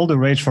all the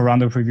rage for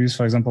roundup reviews,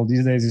 for example,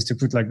 these days is to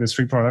put like the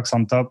 3 products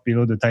on top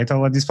below the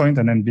title at this point.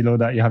 And then below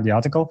that, you have the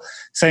article.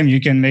 Same,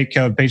 you can make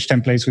page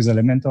templates with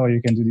Elementor.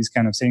 You can do these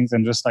kind of things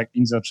and just like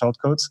insert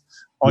shortcodes.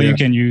 Or you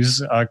can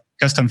use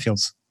custom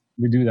fields.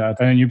 We do that.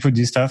 And then you put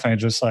this stuff and it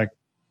just like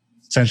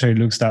essentially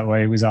looks that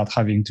way without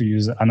having to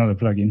use another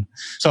plugin.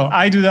 So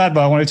I do that,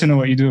 but I wanted to know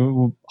what you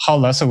do, how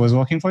Lasso was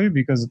working for you,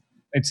 because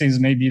it seems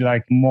maybe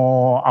like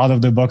more out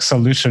of the box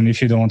solution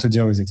if you don't want to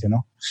deal with it,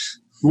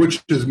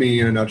 Which is me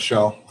in a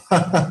nutshell.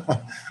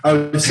 I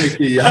would say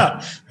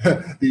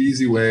the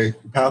easy way,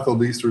 the path of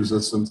least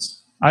resistance.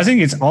 I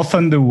think it's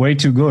often the way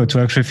to go to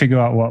actually figure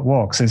out what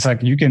works. It's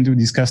like you can do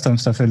this custom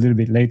stuff a little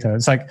bit later.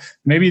 It's like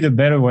maybe the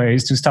better way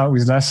is to start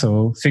with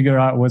Lasso, figure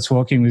out what's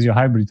working with your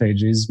hybrid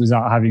pages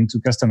without having to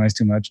customize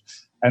too much.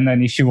 And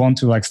then if you want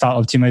to like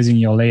start optimizing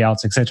your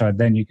layouts, etc.,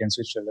 then you can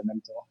switch to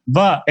Elementor.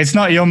 But it's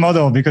not your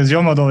model because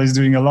your model is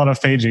doing a lot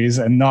of pages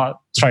and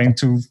not trying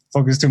to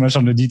focus too much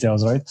on the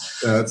details, right?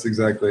 Yeah, that's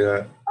exactly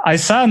it. I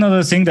saw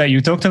another thing that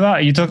you talked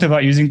about. You talked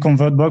about using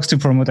ConvertBox to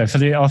promote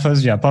affiliate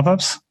offers via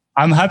pop-ups.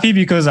 I'm happy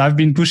because I've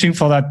been pushing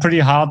for that pretty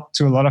hard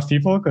to a lot of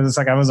people because it's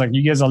like I was like,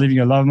 you guys are leaving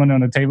a lot of money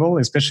on the table,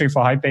 especially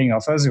for high-paying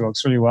offers. It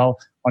works really well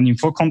on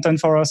info content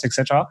for us,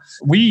 etc.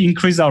 We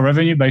increased our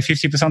revenue by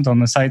 50% on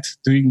the site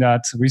doing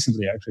that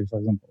recently, actually, for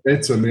example.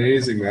 It's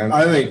amazing, man.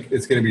 I think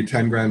it's going to be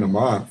 $10,000 a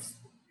month.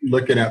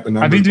 Looking at the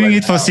numbers, I've been doing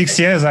it for 6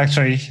 years,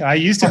 actually. I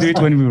used to do it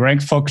when we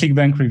ranked for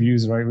ClickBank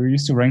reviews, right? We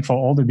used to rank for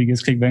all the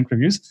biggest ClickBank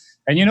reviews.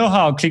 And you know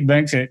how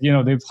ClickBank,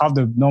 they have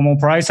the normal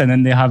price and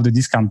then they have the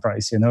discount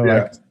price,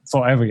 like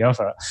for every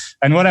offer.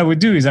 And what I would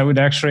do is I would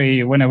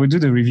actually, when I would do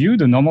the review,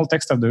 the normal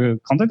text of the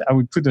content, I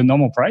would put the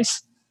normal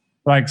price.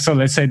 Like, so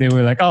let's say they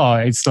were like, oh,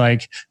 it's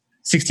like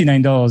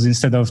 $69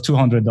 instead of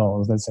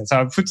 $200, let's say. So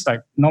I put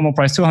like normal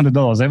price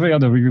 $200. Every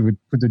other review would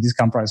put the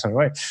discount price right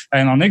away.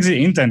 And on exit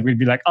intent, we'd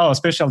be like, oh,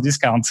 special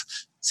discount,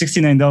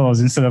 $69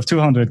 instead of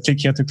 $200. Click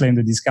here to claim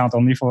the discount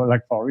only for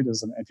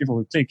readers, and people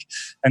would click.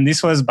 And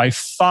this was by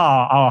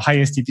far our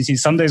highest EPC.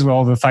 Some days we're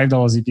over $5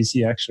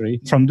 EPC actually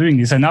from doing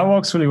this. And that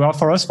works really well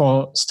for us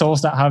for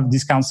stores that have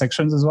discount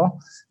sections as well.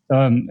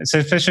 So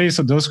especially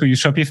so those who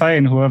use Shopify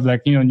and who have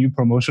new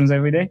promotions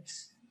every day.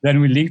 Then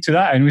we link to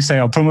that and we say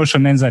our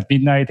promotion ends at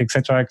midnight,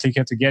 etc. Click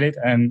here to get it.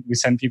 And we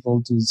send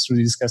people through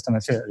these custom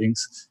affiliate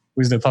links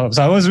with the pop-up.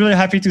 So I was really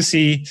happy to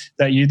see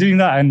that you're doing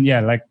that. And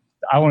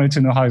I wanted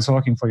to know how it's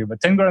working for you. But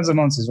 $10,000 a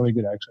month is really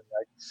good,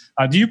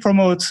 actually. Do you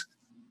promote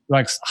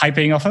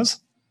high-paying offers?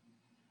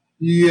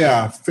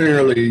 Yeah,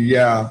 fairly.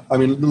 Yeah. I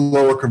mean,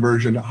 lower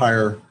conversion,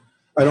 higher.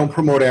 I don't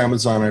promote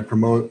Amazon. I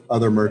promote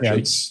other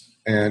merchants.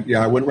 And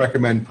I wouldn't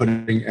recommend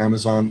putting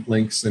Amazon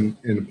links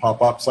in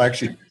pop-ups.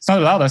 It's not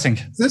allowed, I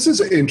think. This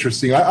is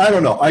interesting. I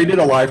don't know. I did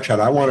a live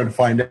chat. I wanted to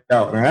find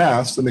out, and I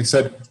asked, and they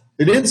said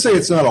they didn't say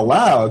it's not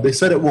allowed. They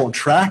said it won't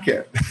track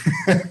it.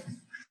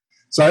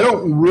 So I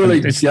don't really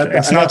get that.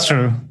 It's not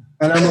true.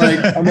 And I'm like,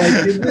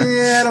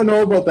 I don't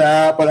know about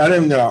that, but I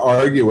didn't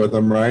argue with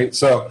them, right?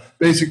 So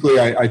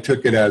basically, I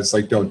took it as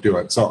don't do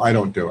it. So I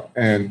don't do it,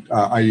 and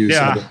I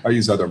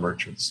use other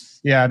merchants.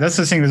 Yeah, that's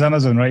the thing with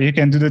Amazon, right? You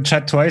can do the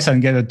chat twice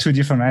and get 2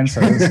 different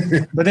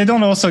answers. But they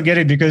don't also get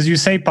it because you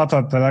say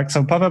pop-up.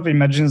 So pop-up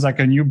imagines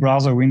a new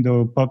browser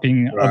window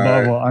popping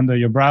above or under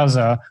your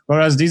browser,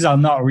 whereas these are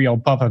not real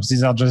pop-ups.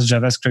 These are just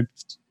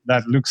JavaScript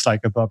that looks like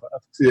a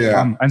pop-up.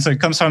 Yeah. And so it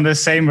comes from the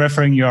same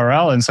referring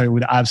URL, and so it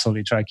would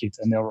absolutely track it,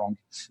 and they're wrong.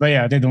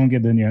 But they don't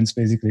get the nuance,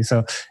 basically.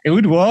 So it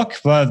would work,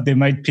 but they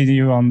might pity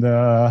you on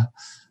the...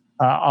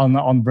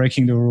 on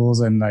breaking the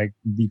rules and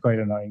be quite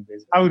annoying.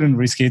 Basically. I wouldn't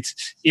risk it.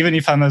 Even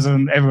if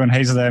Amazon, everyone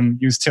hates them,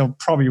 you still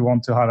probably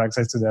want to have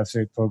access to the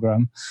affiliate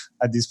program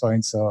at this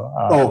point. So,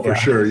 for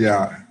sure.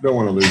 Yeah. Don't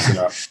want to lose it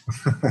up.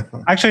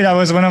 Actually, that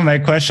was one of my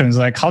questions.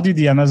 How did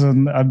the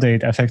Amazon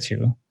update affect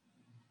you?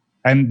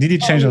 And did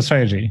it change your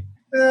strategy?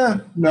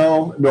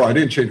 No, I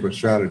didn't change my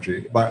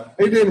strategy, but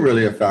it didn't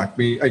really affect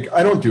me.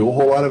 I don't do a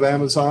whole lot of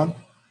Amazon,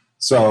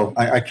 so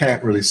I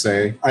can't really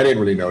say. I didn't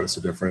really notice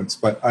a difference,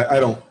 but I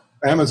don't.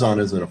 Amazon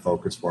isn't a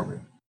focus for me.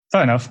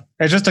 Fair enough.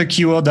 It's just a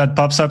keyword that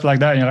pops up like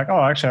that, and you're like,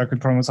 oh, actually, I could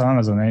promote on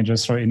Amazon, and you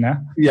just throw it in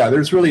there. Yeah,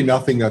 there's really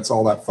nothing that's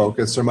all that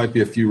focused. There might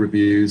be a few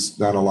reviews,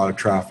 not a lot of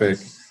traffic.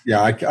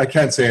 Yeah, I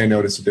can't say I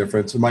noticed a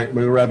difference. My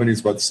revenue is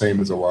about the same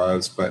as it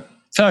was, but...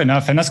 Fair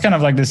enough. And that's kind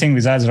of the thing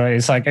with ads, right?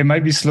 It's it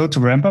might be slow to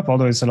ramp up,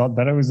 although it's a lot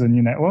better with the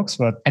new networks,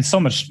 but it's so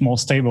much more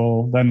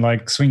stable than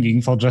swinging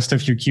for just a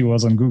few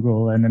keywords on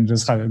Google and then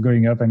just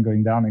going up and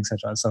going down,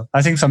 etc. So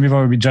I think some people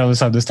will be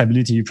jealous of the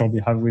stability you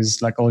probably have with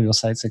all your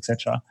sites,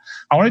 etc.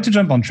 I wanted to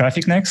jump on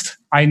traffic next.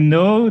 I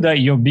know that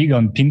you're big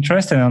on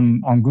Pinterest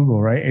and on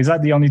Google, right? Is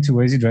that the only two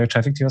ways you drive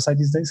traffic to your site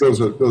these days? Those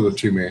are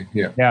two main,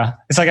 yeah. Yeah.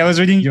 It's like I was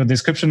reading your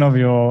description of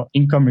your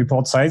income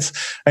report sites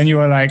and you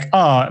were like,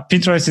 oh,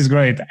 Pinterest is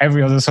great.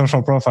 Every other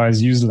social profile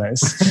is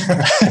useless.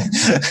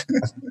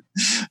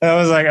 And I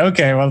was like,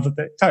 okay, well,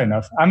 fair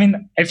enough. I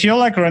mean, if you're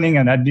like running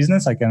an ad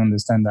business, I can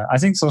understand that. I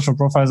think social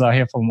profiles are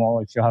here for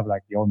more if you have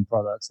like your own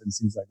products and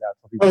things like that.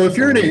 Oh, if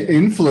you're an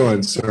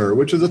influencer,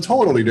 which is a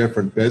totally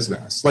different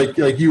business, like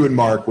you and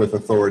Mark with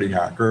Authority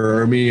Hacker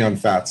or me on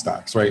Fat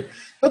Stacks, right?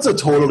 That's a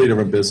totally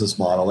different business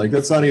model. Like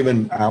that's not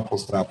even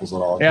apples to apples at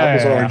all.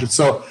 Apples and oranges.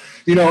 So,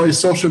 is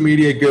social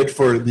media good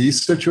for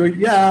these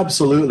situations? Yeah,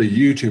 absolutely.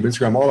 YouTube,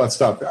 Instagram, all that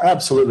stuff.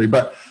 Absolutely.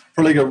 But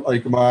for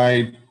like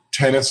my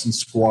tennis and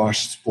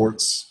squash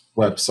sports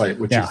website,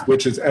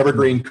 which is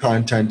evergreen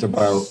content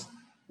about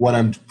what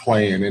I'm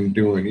playing and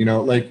doing,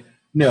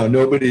 no,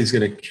 nobody's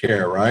going to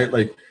care, right?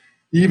 Like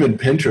even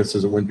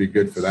Pinterest wouldn't be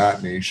good for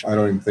that niche.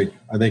 I think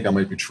I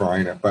might be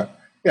trying it, but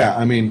yeah,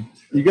 I mean,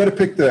 you got to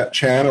pick the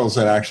channels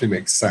that actually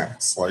make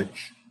sense. Like,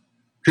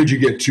 could you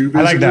get 2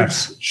 visitors? I like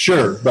that.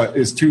 Sure, but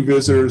is 2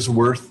 visitors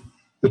worth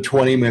the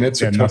 20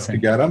 minutes it took to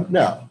get them?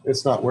 No,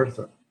 it's not worth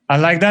it. I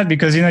like that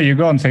because, you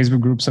go on Facebook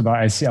groups about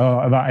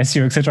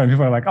SEO, et cetera, and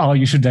people are like, oh,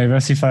 you should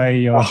diversify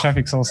your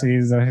traffic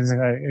sources,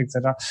 et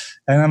cetera.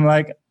 And I'm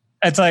like,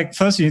 it's like,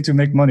 first you need to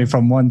make money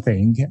from one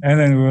thing and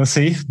then we'll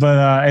see.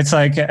 But it's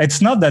like,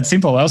 it's not that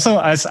simple. Also,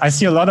 I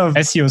see a lot of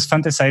SEOs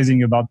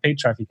fantasizing about paid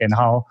traffic and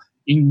how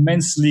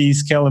immensely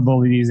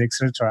scalable it is,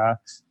 etc.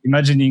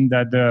 Imagining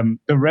that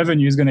the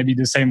revenue is going to be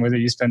the same whether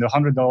you spend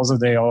 $100 a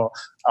day or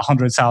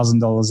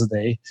 $100,000 a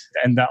day,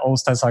 and that all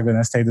stats are going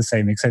to stay the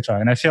same, etc.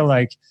 And I feel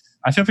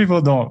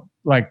people don't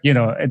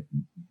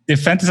they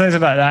fantasize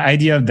about that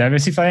idea of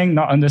diversifying,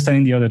 not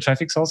understanding the other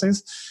traffic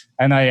sources.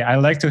 And I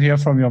like to hear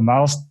from your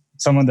mouth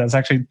someone that's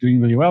actually doing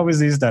really well with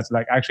this, that's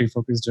like actually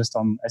focused just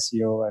on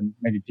SEO and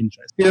maybe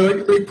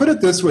Pinterest. Like put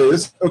it this way: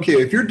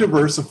 if you're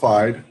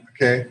diversified,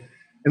 okay.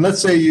 And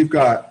let's say you've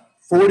got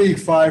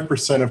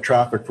 45% of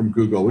traffic from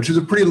Google, which is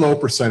a pretty low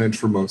percentage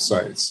for most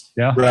sites.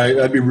 Yeah. Right?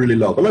 That'd be really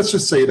low. But let's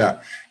just say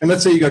that. And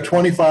let's say you got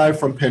 25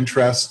 from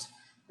Pinterest,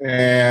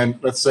 and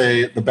let's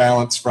say the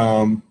balance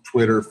from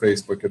Twitter,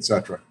 Facebook,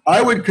 etc.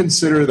 I would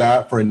consider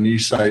that for a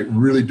niche site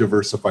really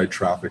diversified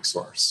traffic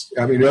source.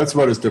 I mean, that's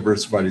about as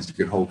diversified as you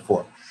could hope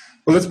for.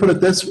 But let's put it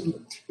this way: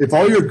 if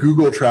all your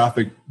Google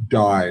traffic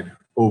died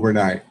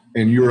overnight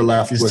and you were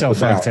left with the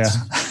balance,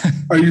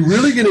 are you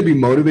really going to be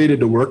motivated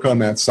to work on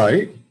that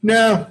site?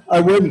 No, I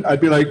wouldn't. I'd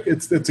be like,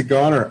 it's a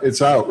goner.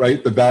 It's out,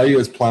 right? The value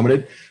has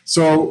plummeted.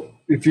 So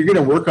if you're going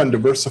to work on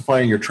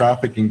diversifying your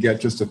traffic and get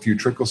just a few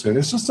trickles in,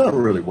 it's just not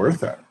really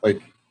worth it.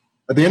 Like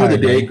at the end of the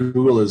day,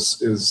 Google is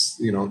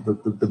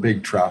the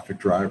big traffic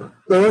driver.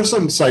 There are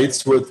some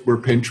sites where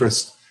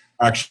Pinterest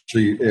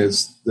actually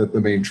is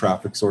the main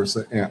traffic source.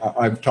 And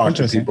I've talked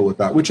to people with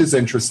that, which is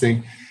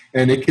interesting.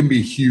 And it can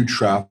be huge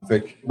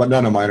traffic, but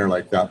none of mine are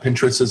like that.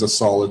 Pinterest is a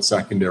solid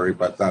secondary,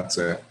 but that's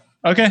it.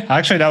 Okay.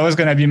 Actually, that was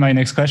going to be my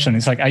next question.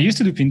 It's like, I used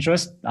to do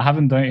Pinterest. I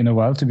haven't done it in a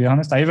while, to be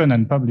honest. I even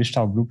unpublished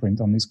our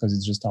blueprint on this because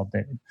it's just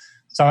outdated.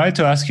 So I had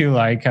to ask you,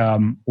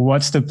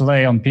 what's the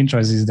play on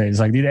Pinterest these days?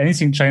 Like, did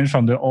anything change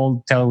from the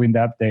old Tailwind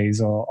app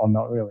days or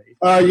not really?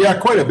 Yeah,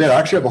 quite a bit. I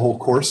actually have a whole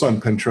course on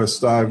Pinterest.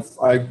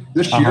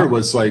 This year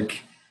was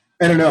like,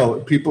 I don't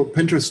know,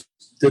 Pinterest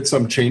did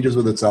some changes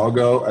with its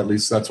algo. At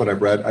least that's what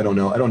I've read. I don't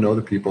know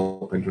the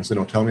people at Pinterest. They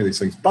don't tell me these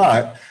things.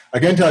 But I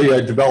can tell you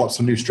I developed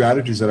some new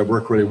strategies that have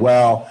worked really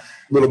well.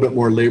 A little bit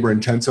more labor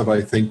intensive,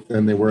 I think,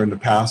 than they were in the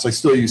past. I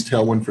still use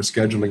Tailwind for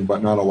scheduling,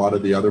 but not a lot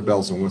of the other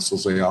bells and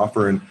whistles they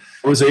offer. And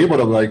I was able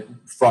to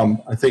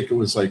from, I think it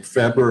was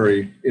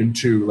February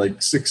into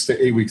 6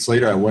 to 8 weeks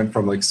later, I went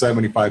from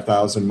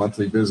 75,000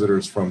 monthly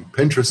visitors from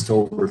Pinterest to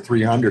over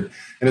 300.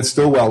 And it's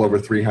still well over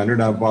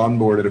 300. I've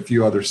onboarded a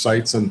few other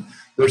sites and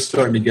they're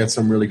starting to get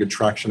some really good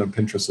traction on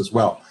Pinterest as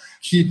well.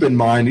 Keep in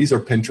mind, these are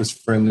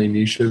Pinterest-friendly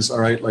niches, all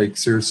right?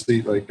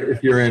 Seriously,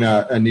 if you're in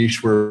a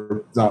niche where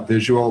it's not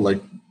visual,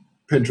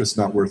 Pinterest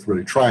not worth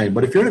really trying.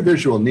 But if you're in a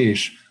visual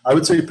niche, I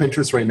would say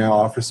Pinterest right now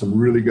offers some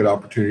really good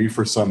opportunity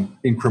for some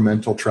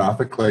incremental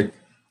traffic.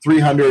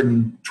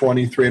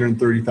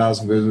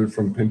 330,000 visitors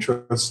from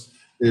Pinterest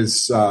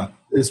is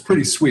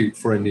pretty sweet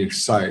for a niche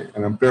site.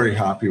 And I'm very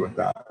happy with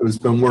that. It's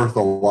been worth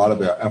a lot of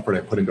the effort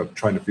I put into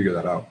trying to figure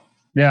that out.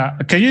 Yeah.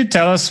 Can you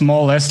tell us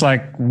more or less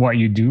what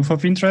you do for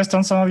Pinterest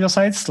on some of your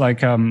sites?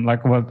 Like what? I'm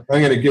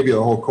going to give you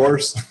the whole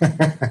course.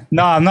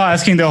 No, I'm not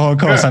asking the whole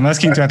course. I'm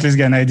asking to at least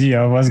get an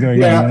idea of what's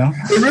going on.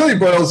 It really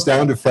boils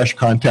down to fresh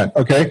content.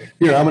 Okay.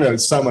 Here, I'm going to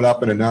sum it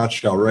up in a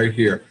nutshell right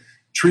here.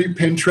 Treat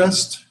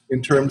Pinterest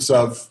in terms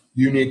of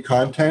unique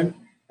content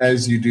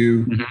as you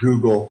do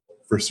Google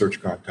for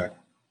search content.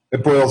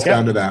 It boils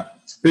down to that.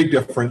 Big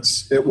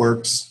difference. It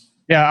works.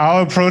 Yeah,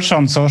 our approach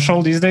on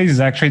social these days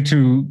is actually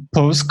to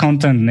post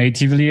content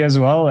natively as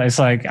well. It's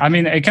like, I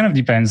mean, it kind of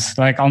depends.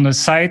 Like on the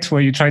site where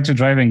you try to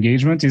drive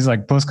engagement is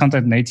like post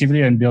content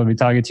natively and build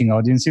retargeting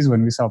audiences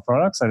when we sell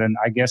products. And then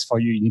I guess for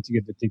you need to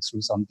get the click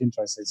through. So on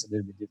Pinterest, it's a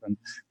little bit different.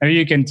 Maybe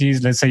you can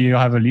tease, let's say you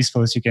have a list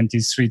post, you can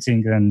tease 3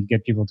 things and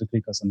get people to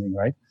click or something,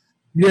 right?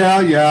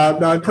 Yeah.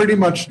 No, pretty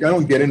much, I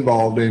don't get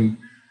involved in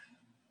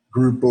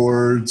group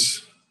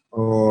boards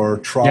or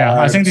tribes.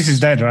 Yeah, I think this is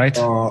dead, right?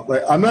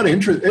 Like I'm not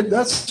interested.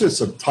 That's just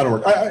a ton of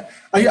work.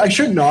 I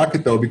shouldn't knock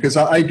it though, because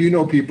I do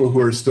know people who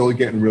are still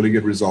getting really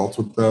good results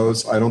with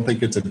those. I don't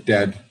think it's a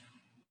dead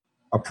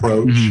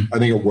approach. I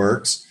think it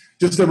works.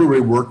 Just never really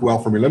worked well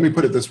for me. Let me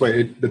put it this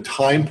way: the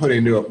time put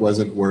into it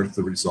wasn't worth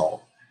the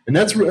result, and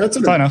that's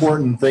an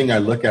important thing I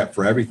look at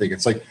for everything.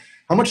 It's like,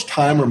 how much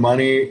time or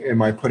money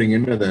am I putting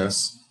into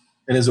this?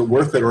 And is it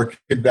worth it, or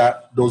could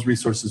those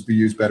resources be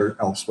used better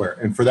elsewhere?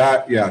 And for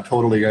that, yeah,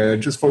 totally. I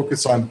just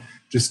focus on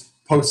just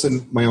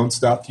posting my own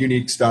stuff,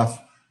 unique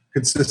stuff,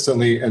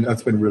 consistently, and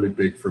that's been really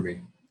big for me.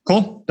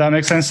 Cool. That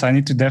makes sense. I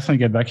need to definitely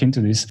get back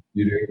into this.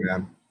 You do,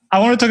 man. I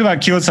want to talk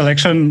about keyword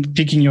selection,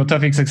 picking your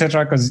topics,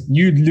 etc., because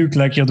you look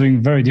like you're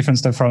doing very different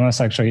stuff from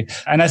us, actually.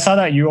 And I saw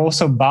that you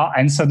also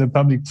Answer the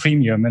Public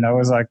Premium, and I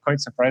was like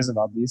quite surprised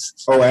about this.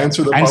 Oh,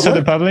 Answer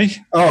the Public?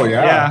 Oh,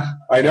 yeah.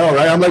 I know,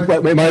 right? I'm like,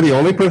 am I the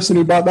only person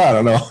who bought that?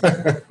 I don't know.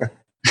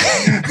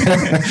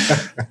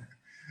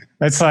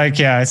 It's like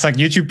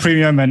YouTube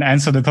Premium and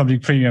Answer the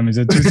Public Premium is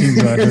the two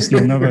things where I just know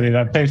nobody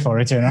that paid for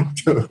it, you know?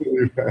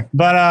 Totally right.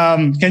 But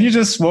can you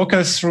just walk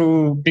us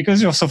through,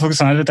 because you're so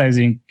focused on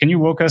advertising, can you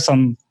walk us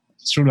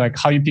through like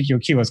how you pick your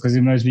keywords? Because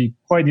it must be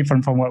quite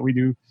different from what we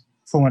do,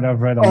 from what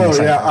I've read on the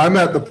site. Yeah, I'm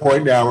at the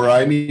point now where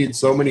I need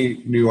so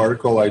many new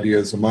article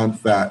ideas a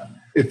month that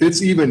if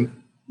it's even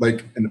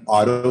like an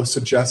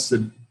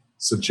auto-suggested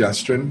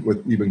suggestion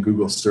with even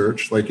Google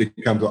search, like it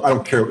comes, I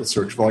don't care what the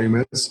search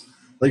volume is.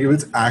 Like if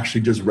it's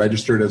actually just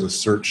registered as a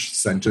search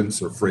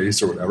sentence or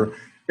phrase or whatever,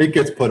 it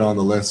gets put on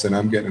the list and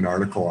I'm getting an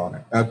article on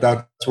it.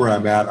 That's where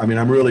I'm at. I mean,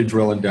 I'm really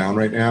drilling down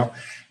right now.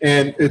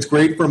 And it's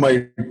great for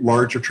my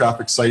larger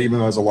traffic site, even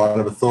though it has a lot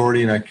of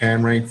authority and I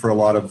can rank for a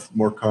lot of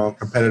more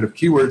competitive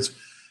keywords.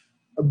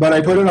 But I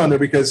put it on there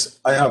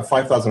because I have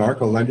 5,000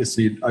 articles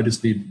and I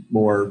just need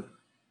more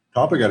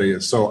topic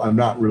ideas. So I'm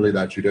not really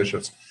that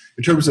judicious.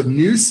 In terms of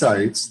news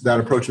sites, that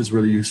approach is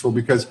really useful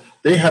because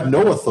they have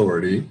no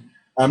authority.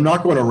 I'm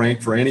not going to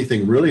rank for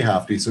anything really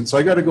half decent. So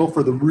I got to go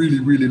for the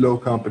really, really low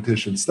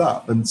competition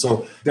stuff. And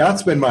so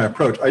that's been my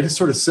approach. I just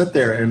sort of sit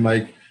there and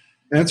like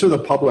Answer the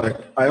Public.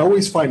 I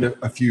always find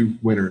a few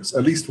winners,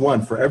 at least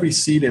one for every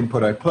seed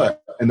input I put.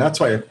 And that's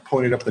why I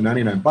pointed up the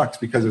 $99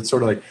 because it's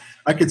sort of like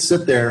I could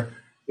sit there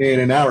in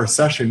an hour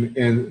session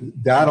and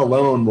that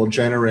alone will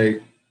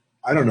generate,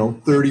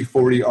 30,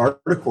 40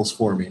 articles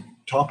for me,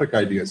 topic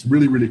ideas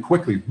really, really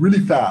quickly, really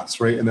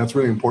fast, right? And that's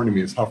really important to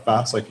me is how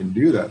fast I can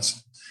do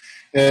this.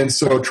 And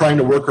so trying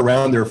to work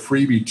around their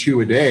freebie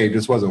 2 a day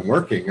just wasn't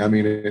working. I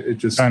mean,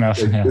 this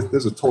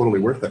is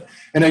totally worth it.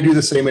 And I do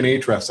the same in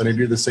Ahrefs, and I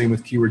do the same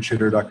with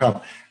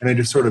keywordshitter.com. And I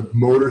just sort of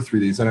motor through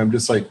these. And I'm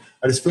just like,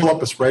 I just fill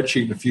up a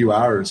spreadsheet in a few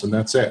hours and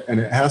that's it. And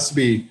it has to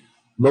be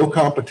low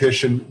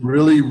competition,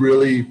 really,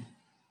 really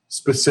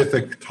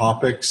specific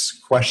topics,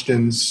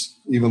 questions,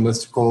 even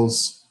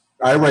listicles.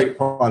 I write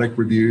product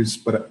reviews,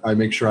 but I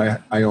make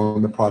sure I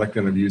own the product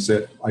and I use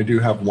it. I do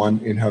have one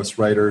in-house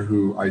writer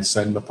who I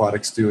send the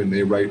products to, and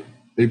they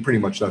pretty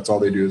much, that's all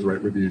they do is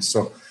write reviews.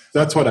 So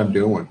that's what I'm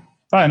doing.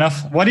 Fair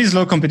enough. What is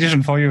low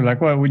competition for you?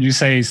 Like, what would you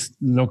say is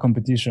low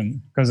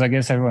competition? Because I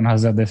guess everyone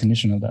has their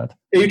definition of that.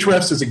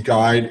 Ahrefs is a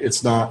guide.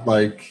 It's not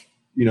like,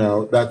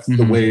 that's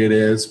the way it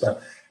is.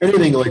 But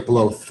anything like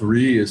below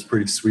 3 is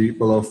pretty sweet.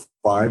 Below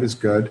 5 is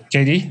good.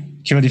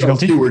 KD? Keyword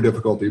difficulty? Keyword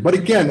difficulty. But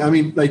again, I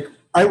mean, like,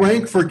 I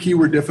rank for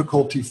keyword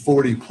difficulty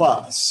 40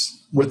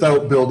 plus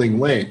without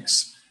building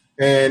links.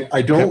 And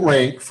I don't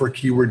rank for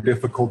keyword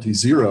difficulty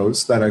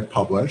 0s that I've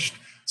published.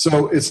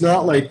 So it's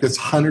not like this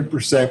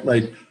 100%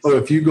 like,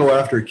 if you go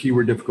after a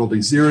keyword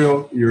difficulty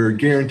 0, you're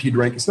guaranteed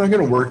rank. It's not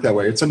going to work that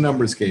way. It's a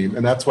numbers game.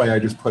 And that's why I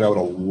just put out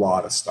a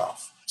lot of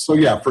stuff. So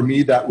yeah, for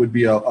me, that would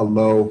be a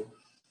low.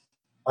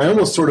 I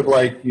almost sort of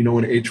like, when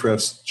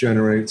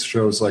Ahrefs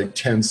shows like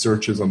 10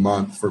 searches a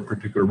month for a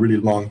particular really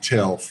long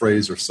tail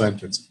phrase or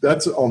sentence.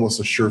 That's almost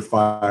a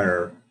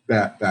surefire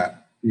bet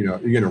that, you're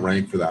going to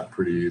rank for that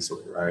pretty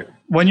easily, right?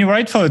 When you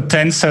write for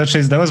 10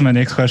 searches, that was my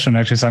next question,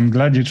 actually. So I'm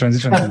glad you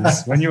transitioned to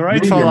this. When you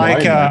write for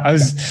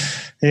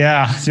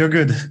you're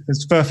good.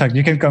 It's perfect.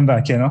 You can come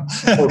back,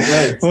 Oh,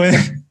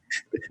 great.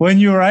 When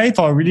you write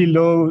for really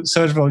low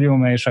search volume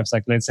on Ahrefs,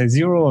 like let's say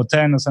 0 or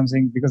 10 or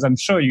something, because I'm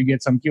sure you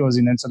get some keywords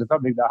in Answer the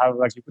Public that have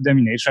like you put them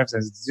in Ahrefs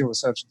as 0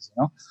 searches,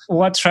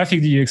 What traffic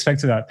do you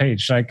expect to that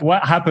page? Like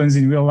what happens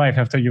in real life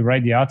after you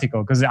write the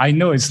article? Because I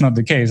know it's not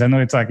the case. I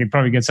know it's like it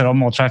probably gets a lot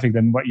more traffic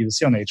than what you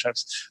see on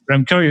Ahrefs. But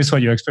I'm curious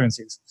what your experience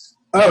is.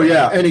 Oh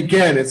yeah, and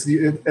again,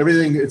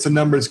 everything. It's a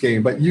numbers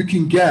game, but you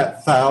can get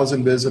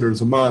 1,000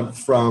 visitors a month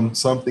from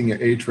something that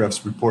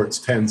Ahrefs reports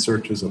 10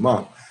 searches a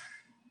month.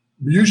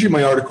 usually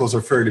my articles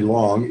are fairly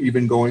long,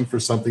 even going for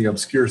something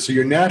obscure. So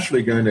you're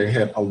naturally going to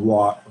hit a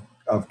lot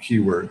of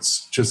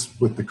keywords just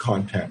with the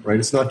content, right?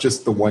 It's not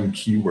just the one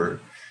keyword.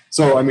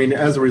 So, I mean,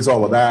 as a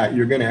result of that,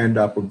 you're going to end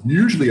up with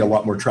usually a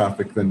lot more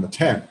traffic than the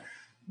 10.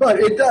 But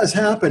it does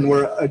happen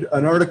where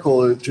an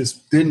article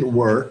just didn't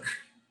work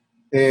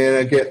and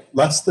I get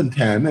less than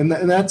 10, and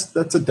that's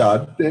a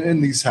dud,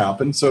 and these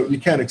happen. So you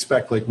can't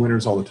expect like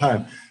winners all the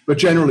time. But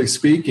generally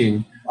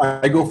speaking,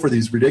 I go for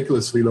these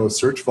ridiculously low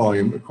search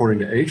volume according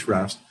to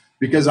Ahrefs,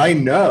 because I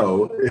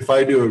know if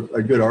I do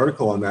a good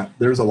article on that,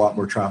 there's a lot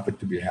more traffic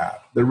to be had.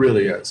 There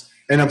really is.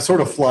 And I'm sort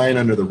of flying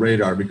under the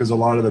radar because a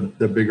lot of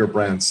the bigger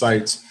brand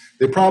sites,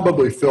 they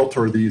probably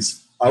filter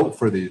these out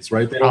for these,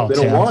 right? They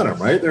don't want them,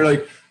 right? They're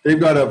like, they've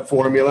got a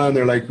formula and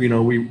they're like,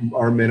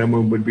 our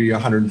minimum would be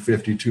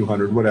 150,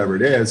 200, whatever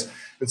it is.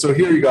 And so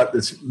here you got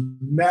this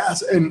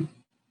mass, and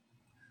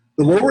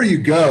the lower you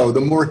go,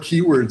 the more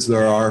keywords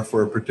there are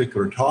for a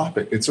particular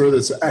topic. It's sort of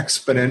this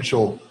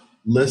exponential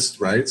list,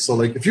 right? So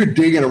like if you're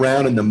digging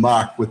around in the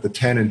muck with the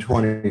 10 and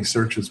 20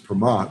 searches per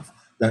month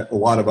that a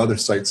lot of other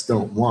sites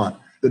don't want,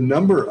 the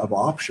number of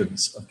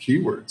options of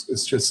keywords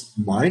is just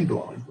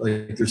mind-blowing.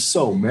 Like there's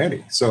so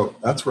many. So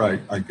that's where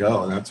I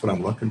go, and that's what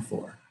I'm looking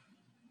for.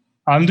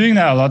 I'm doing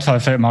that a lot for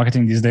affiliate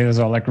marketing these days as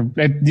well. Like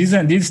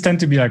these tend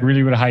to be like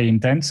really, really high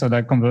intent. So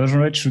that conversion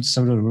rate shoots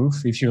through the roof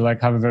if you like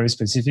have a very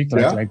specific,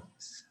 like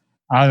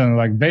I don't know,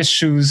 like best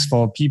shoes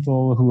for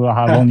people who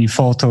have only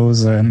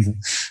photos and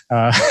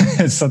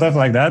stuff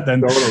like that.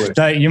 Then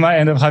that you might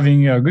end up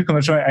having a good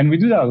conversion rate. And we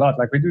do that a lot.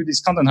 Like we do these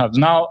content hubs.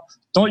 Now,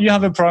 don't you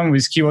have a problem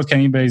with keyword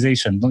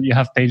cannibalization? Don't you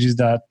have pages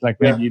that like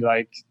maybe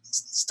like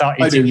start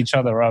eating each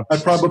other up? I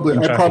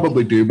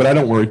probably do, but I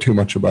don't worry too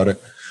much about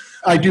it.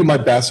 I do my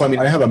best. I mean,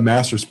 I have a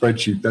master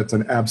spreadsheet that's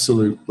an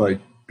absolute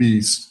like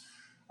beast.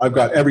 I've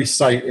got every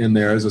site in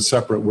there as a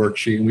separate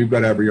worksheet, and we've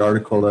got every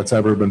article that's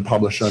ever been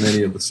published on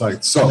any of the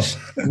sites. So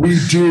we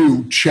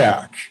do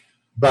check,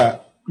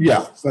 but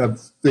yeah,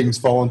 have things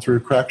fallen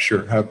through cracks?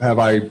 Sure. Have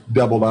I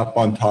doubled up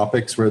on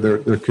topics where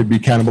there could be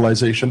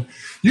cannibalization?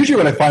 Usually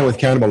when I find with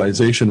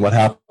cannibalization, what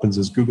happens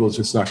is Google is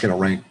just not going to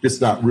rank.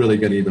 It's not really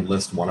going to even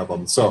list one of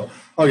them. So,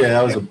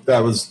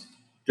 that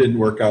didn't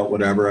work out,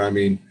 whatever. I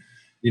mean,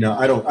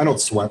 I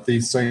don't sweat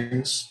these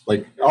things.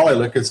 Like all I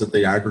look is that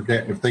they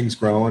aggregate, and if things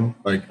growing,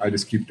 like I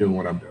just keep doing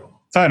what I'm doing.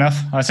 Fair enough.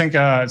 I think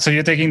so.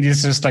 You're taking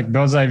this just like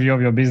bird's eye view of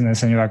your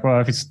business, and you're like,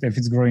 well, if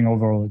it's growing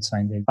overall, it's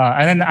fine.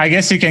 And then I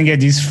guess you can get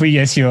these free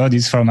SEO,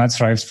 these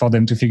formats, right, for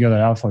them to figure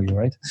that out for you,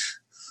 right?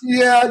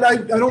 Yeah, I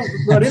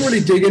didn't really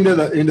dig into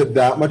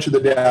that much of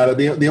the data.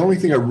 The only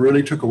thing I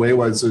really took away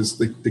was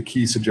the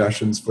key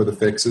suggestions for the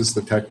fixes,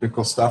 the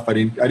technical stuff. I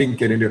didn't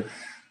get into.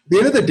 At the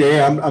end of the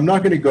day, I'm not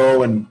going to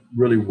go and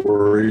really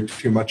worry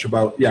too much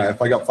about,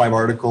 if I got 5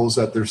 articles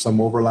that there's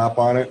some overlap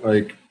on it,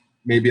 like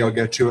maybe I'll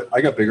get to it. I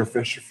got bigger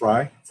fish to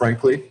fry,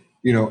 frankly.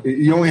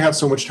 You only have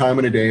so much time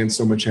in a day and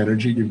so much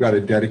energy. You've got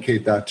to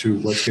dedicate that to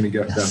what's going to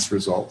get best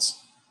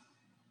results.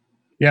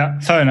 Yeah,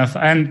 fair enough.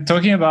 And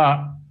talking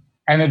about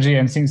energy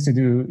and things to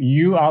do,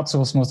 you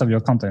outsource most of your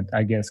content,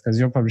 I guess, because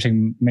you're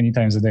publishing many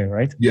times a day,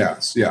 right?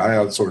 Yes. Yeah, I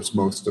outsource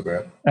most of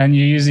it. And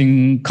you're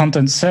using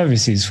content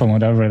services from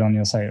what I've read on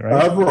your site,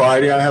 right? A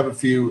variety. I have a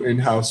few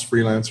in-house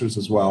freelancers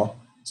as well.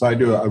 So I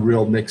do a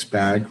real mixed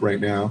bag right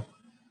now.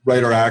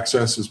 Writer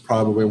Access is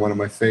probably one of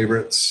my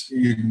favorites.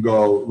 You can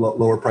go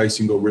lower price,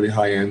 you can go really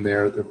high end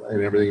there,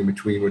 and everything in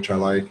between, which I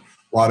like.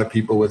 A lot of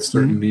people with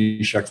certain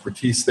niche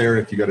expertise there,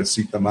 if you got to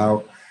seek them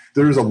out.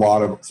 There's a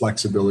lot of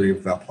flexibility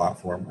with that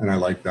platform, and I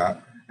like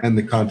that. And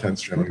the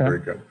content's generally very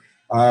good.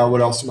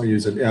 What else am I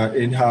using?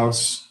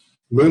 In-house,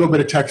 a little bit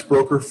of Text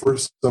Broker for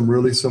some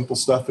really simple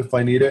stuff if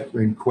I need it,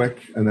 and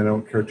quick, and then I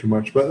don't care too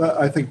much. But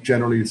I think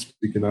generally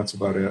speaking, that's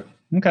about it.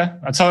 Okay.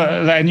 So,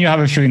 and you have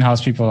a few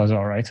in-house people as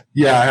well, right?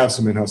 Yeah, I have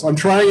some in-house. I'm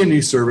trying a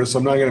new service.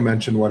 I'm not going to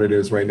mention what it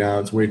is right now.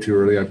 It's way too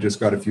early. I've just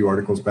got a few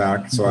articles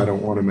back, so I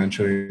don't want to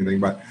mention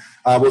anything. But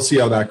we'll see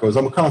how that goes.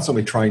 I'm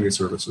constantly trying new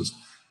services.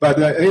 But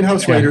the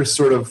in-house writers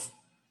sort of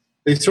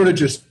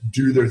just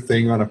do their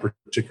thing on a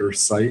particular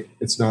site.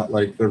 It's not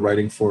like they're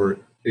writing for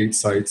 8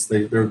 sites.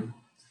 They're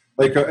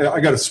like, I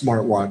got a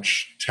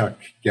smartwatch tech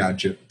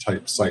gadget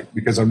type site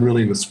because I'm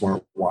really into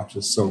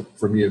smartwatches. So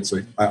for me, it's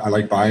like, I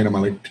like buying them. I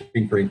like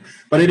tinkering.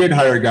 But I did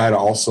hire a guy to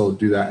also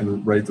do that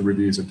and write the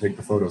reviews and take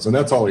the photos. And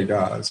that's all he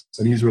does.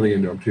 And he's really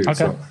into them too.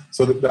 Okay.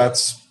 So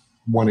that's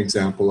one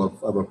example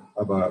of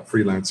a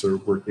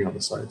freelancer working on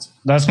the sites.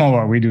 That's more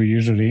what we do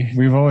usually.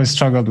 We've always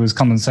struggled with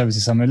content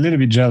services. I'm a little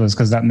bit jealous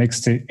because that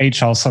makes the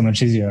HR so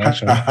much easier,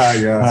 actually.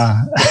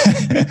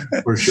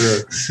 For sure.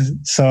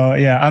 So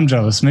yeah, I'm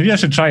jealous. Maybe I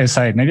should try a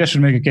site. Maybe I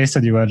should make a case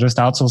study where I just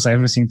outsource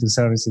everything to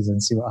services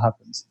and see what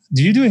happens.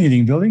 Do you do any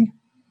link building?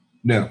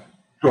 No.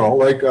 Well,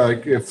 like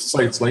if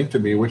sites link to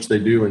me, which they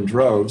do in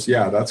droves,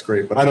 that's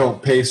great. But I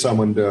don't pay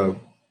someone to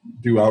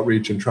do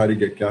outreach and try to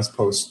get guest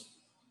posts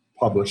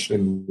published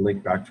and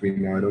link back to me.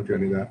 No, I don't do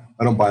any of that.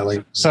 I don't buy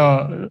links.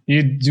 So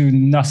you do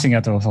nothing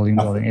at all for link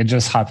building. It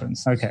just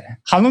happens. Okay.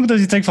 How long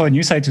does it take for a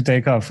new site to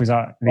take off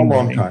without link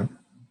building? A long time.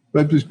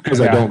 But just because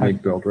I don't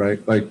link build, right?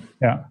 Like,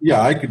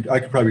 I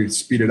could probably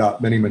speed it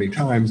up many, many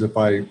times if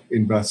I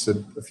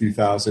invested a few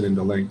thousand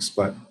into links.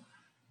 But,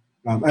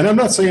 and I'm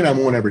not saying I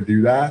won't ever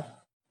do that.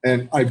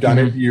 And I've done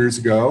it years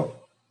ago,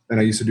 and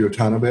I used to do a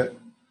ton of it.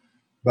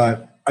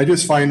 But I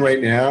just find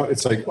right now,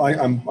 it's like I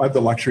have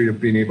the luxury of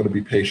being able to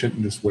be patient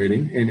and just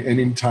waiting. And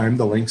in time,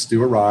 the links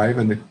do arrive,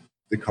 and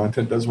the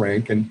content does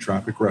rank, and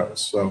traffic grows.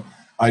 So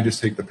I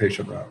just take the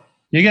patient route.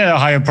 You get a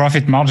higher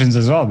profit margins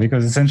as well,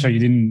 because essentially you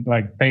didn't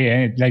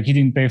you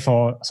didn't pay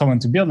for someone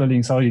to build the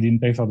links, or you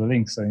didn't pay for the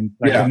links. So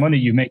the money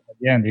you make at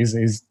the end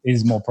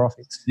is more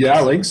profit.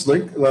 Yeah, link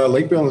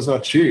building is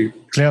not cheap.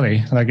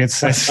 Clearly, like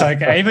it's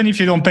like even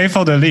if you don't pay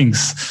for the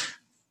links,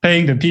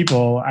 paying the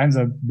people ends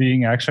up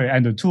being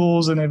and the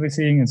tools and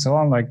everything and so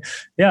on. Like,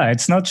 yeah,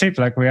 it's not cheap.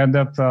 Like we end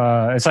up,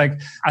 it's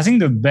like, I think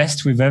the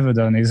best we've ever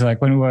done is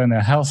like when we were in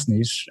a health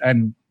niche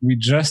and we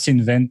just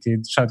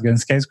invented shotgun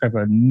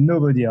skyscraper.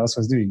 Nobody else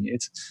was doing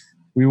it.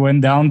 We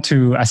went down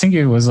to, I think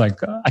it was like,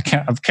 I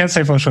can't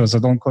say for sure, so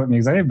don't quote me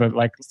exactly, but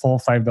like $4 or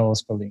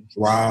 $5 per link.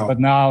 Wow. But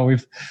now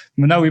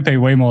we pay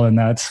way more than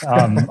that,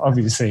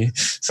 obviously.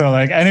 So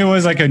like, and it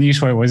was like a niche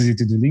where it was easy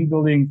to do link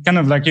building, kind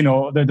of like,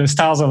 the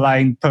stars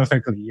aligned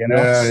perfectly,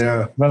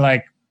 Yeah. But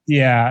like,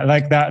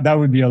 like that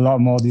would be a lot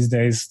more these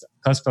days,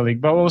 cost per link.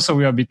 But also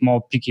we are a bit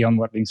more picky on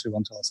what links we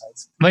want to our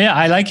sites. But yeah,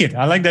 I like it.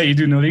 I like that you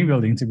do no link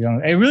building, to be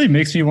honest. It really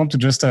makes me want to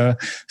just start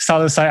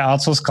a site,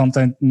 outsource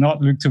content, not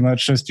look too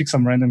much, just pick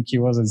some random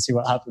keywords and see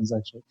what happens,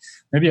 actually.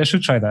 Maybe I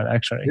should try that,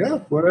 actually. Yeah,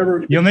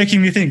 whatever. You're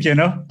making me think,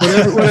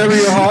 whatever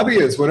your hobby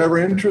is, whatever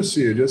interests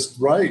you, just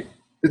write.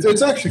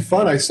 It's actually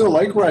fun. I still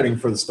like writing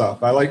for the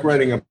stuff. I like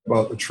writing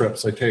about the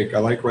trips I take. I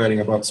like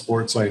writing about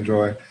sports I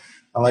enjoy.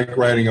 I like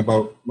writing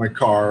about my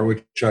car,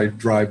 which I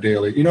drive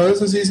daily. This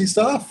is easy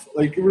stuff.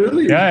 Like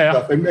really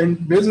stuff. And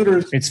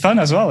visitors. It's fun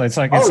as well. It's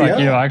like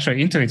you're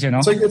actually into it,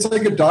 It's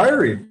like a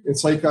diary.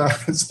 It's like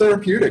it's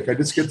therapeutic. I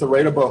just get to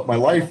write about my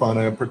life on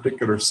a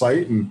particular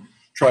site and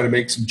try to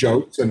make some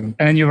jokes.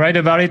 And you write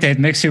about it. It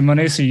makes you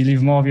money, so you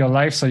live more of your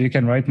life, so you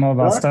can write more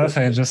about stuff.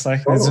 And just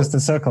like it's just a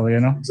circle,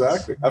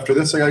 Exactly. After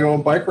this, I gotta go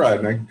on bike ride,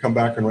 and I can come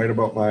back and write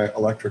about my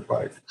electric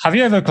bike. Have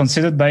you ever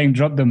considered buying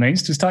drop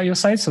domains to start your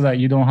site so that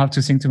you don't have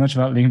to think too much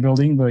about link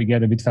building, but you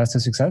get a bit faster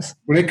success?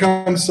 When it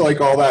comes to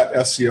like all that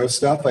SEO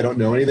stuff, I don't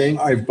know anything.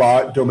 I've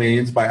bought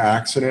domains by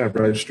accident. I've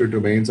registered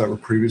domains that were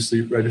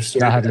previously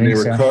registered, and they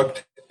were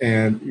cooked,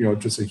 and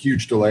just a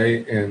huge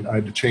delay, and I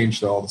had to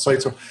change all the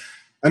sites. So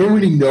I don't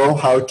really know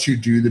how to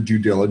do the due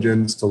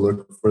diligence to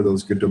look for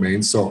those good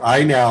domains. So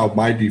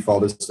my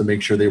default is to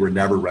make sure they were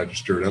never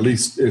registered. At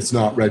least it's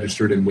not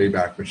registered in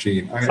Wayback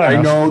Machine. I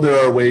know there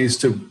are ways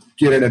to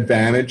get an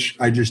advantage.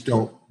 I just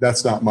don't,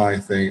 that's not my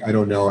thing. I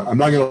don't know. I'm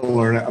not going to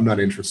learn it. I'm not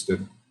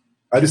interested.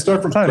 I just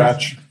start from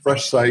scratch,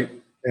 fresh site,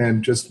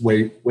 and just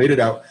wait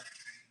it out.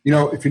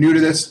 If you're new to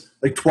this,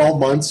 like 12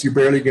 months, you're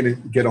barely going to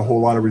get a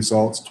whole lot of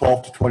results.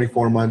 12 to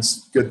 24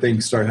 months, good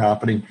things start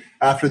happening.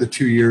 After the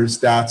 2 years,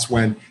 that's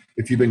when,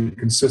 if you've been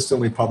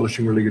consistently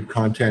publishing really good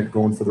content,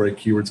 going for the right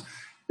keywords,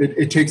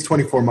 it takes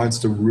 24 months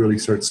to really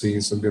start seeing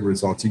some good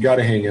results. You got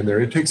to hang in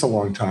there. It takes a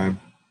long time.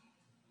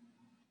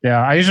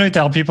 Yeah, I usually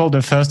tell people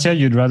the first year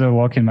you'd rather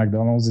work in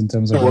McDonald's in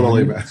terms of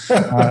totally, man.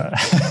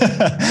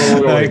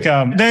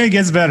 Then it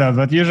gets better,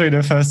 but usually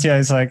the first year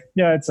is like,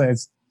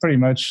 it's pretty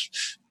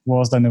much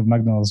worse than a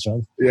McDonald's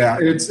job. Yeah,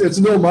 it's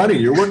no money.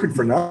 You're working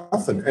for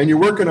nothing, and you're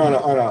working on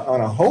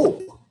a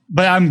hope.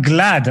 But I'm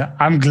glad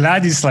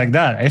it's like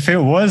that. If it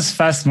was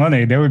fast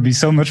money, there would be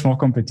so much more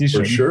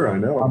competition. For sure, I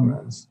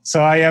know.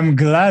 So I am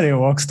glad it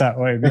works that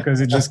way,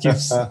 because it just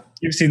keeps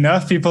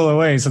enough people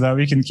away so that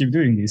we can keep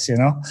doing this,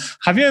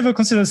 Have you ever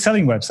considered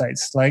selling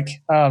websites? Like,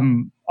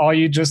 are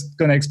you just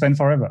going to expand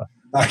forever?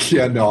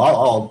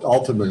 I'll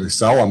ultimately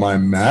sell them, I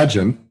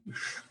imagine.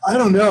 I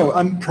don't know.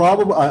 I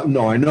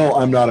know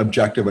I'm not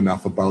objective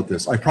enough about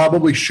this. I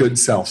probably should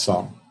sell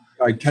some.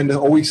 I tend to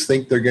always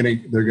think they're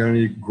going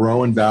to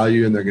grow in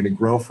value and they're going to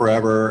grow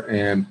forever.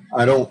 And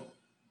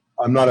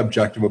I'm not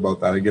objective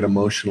about that. I get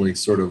emotionally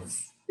sort of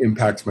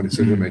impacts my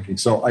decision making.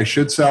 So I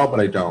should sell, but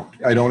I don't.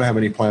 I don't have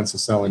any plans to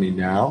sell any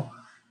now.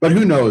 But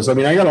who knows? I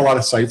mean, I got a lot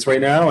of sites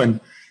right now, and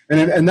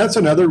that's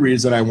another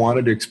reason I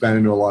wanted to expand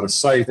into a lot of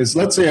sites. Is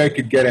let's say I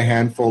could get a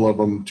handful of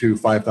them to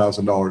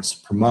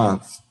 $5,000 per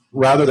month,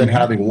 rather than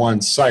having one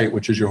site,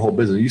 which is your whole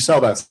business. You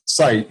sell that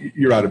site,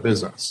 you're out of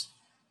business.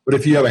 But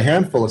if you have a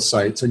handful of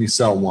sites and you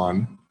sell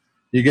one,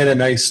 you get a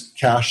nice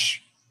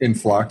cash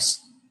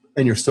influx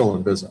and you're still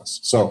in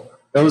business. So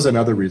that was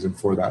another reason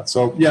for that.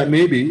 So yeah,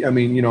 maybe,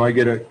 I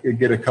get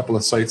a couple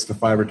of sites to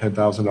 $5,000 or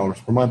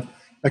 $10,000 per month.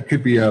 That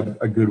could be a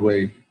good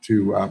way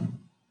to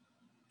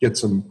get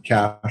some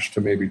cash to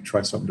maybe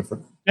try something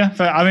different. Yeah,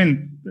 it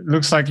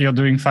looks like you're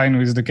doing fine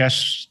with the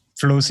cash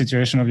flow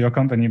situation of your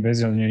company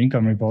based on your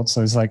income report.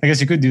 So it's like, I guess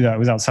you could do that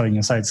without selling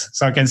your sites.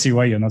 So I can see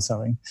why you're not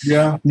selling.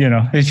 Yeah.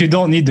 If you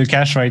don't need the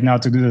cash right now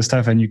to do the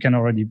stuff and you can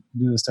already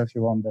do the stuff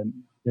you want, then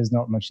there's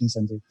not much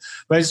incentive.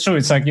 But it's true.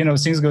 It's like,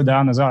 things go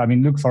down as well.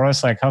 Look for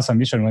us, like House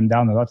Ambition went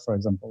down a lot, for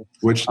example.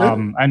 Which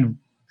and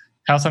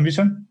House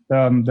Ambition,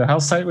 the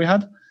health site we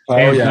had.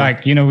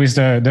 Like, with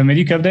the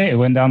medic update, it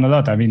went down a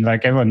lot. I mean,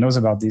 like everyone knows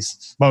about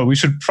this. Well, we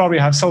should probably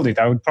have sold it.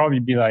 I would probably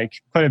be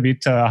like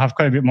have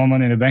quite a bit more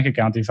money in the bank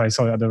account if I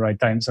sold it at the right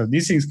time. So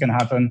these things can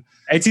happen.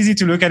 It's easy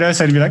to look at us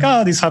and be like,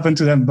 oh, this happened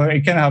to them, but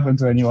it can happen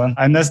to anyone.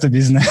 And that's the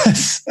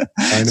business.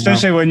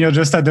 Especially when you're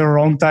just at the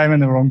wrong time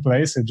and the wrong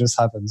place, it just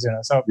happens,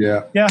 So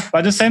yeah. But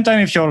at the same time,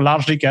 if you're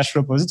largely cash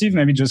flow positive,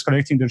 maybe just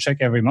collecting the check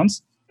every month.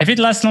 If it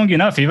lasts long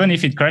enough, even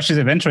if it crashes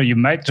eventually, you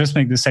might just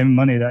make the same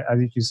money as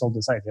if you sold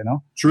the site,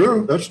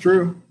 True. That's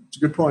true. It's a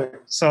good point.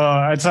 So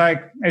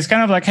it's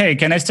kind of like, hey,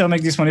 can I still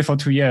make this money for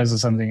 2 years or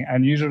something?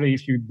 And usually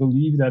if you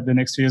believe that the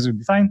next 2 years will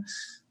be fine,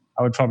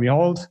 I would probably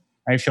hold.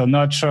 And if you're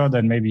not sure,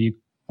 then maybe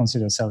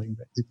consider selling.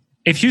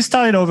 If you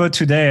started over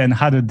today and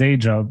had a day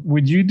job,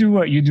 would you do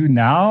what you do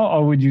now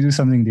or would you do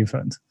something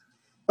different?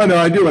 Oh, no,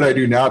 I do what I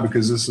do now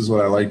because this is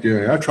what I like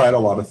doing. I've tried a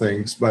lot of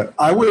things, but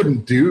I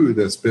wouldn't do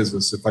this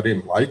business if I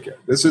didn't like it.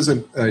 This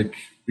isn't like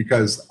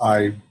because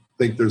I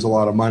think there's a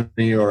lot of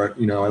money or,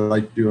 I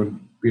like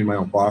being my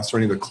own boss or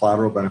any of the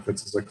collateral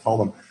benefits, as I call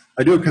them.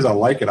 I do it because I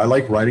like it. I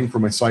like writing for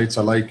my sites.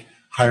 I like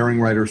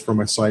hiring writers for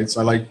my sites.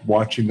 I like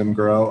watching them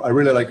grow. I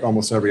really like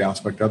almost every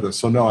aspect of this.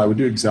 So no, I would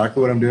do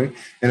exactly what I'm doing.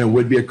 And it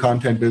would be a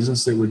content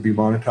business that would be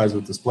monetized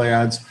with display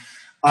ads.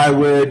 I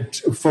would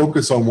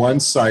focus on one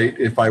site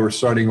if I were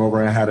starting over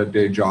and I had a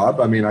day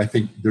job. I mean, I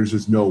think there's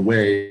just no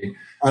way,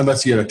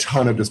 unless you had a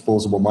ton of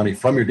disposable money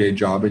from your day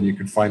job and you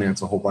could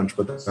finance a whole bunch,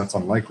 but that's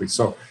unlikely.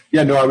 So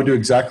yeah, no, I would do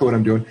exactly what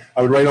I'm doing.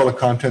 I would write all the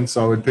content,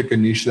 so I would pick a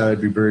niche that I'd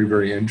be very,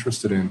 very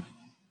interested in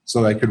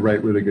so that I could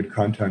write really good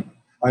content.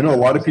 I know a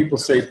lot of people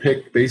say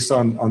pick based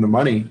on the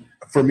money.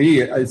 For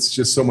me, it's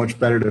just so much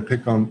better to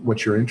pick on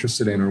what you're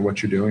interested in or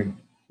what you're doing.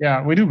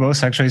 Yeah, we do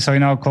both actually. So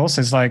in our course,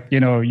 it's like,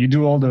 you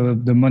do all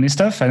the money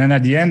stuff. And then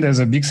at the end, there's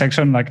a big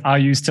section like, are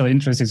you still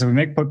interested? So we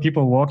make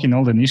people work in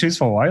all the niches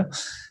for a while.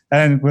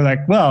 And we're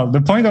like, well,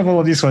 the point of all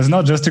of this was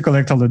not just to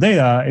collect all the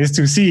data, is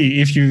to see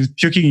if you're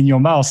puking in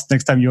your mouth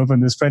next time you open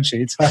the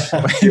spreadsheet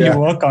when you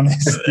work on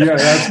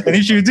it. And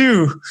if you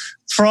do,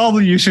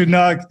 probably you should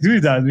not do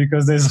that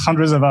because there's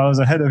hundreds of hours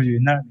ahead of you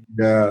in that.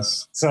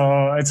 Yes.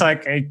 So it's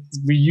like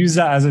we use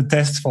that as a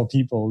test for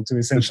people to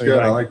essentially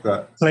I like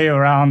that. Play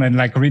around and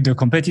like read the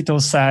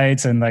competitors'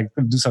 sites and like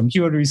do some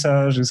keyword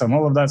research, do some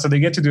all of that. So they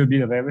get to do a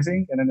bit of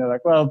everything. And then they're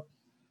like, well,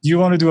 do you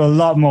want to do a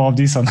lot more of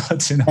this or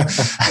not?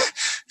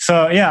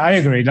 So yeah, I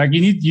agree. Like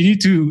you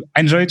need to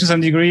enjoy it to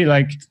some degree.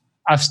 Like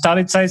I've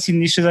started sites in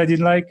niches I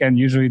didn't like, and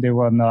usually they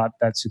were not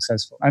that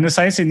successful. And the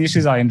sites in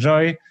niches I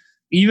enjoy,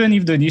 even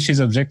if the niche is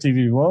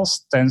objectively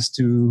worse, tends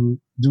to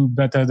do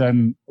better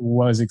than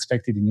was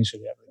expected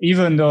initially.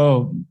 Even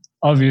though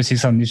obviously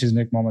some niches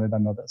make more money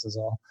than others as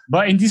well.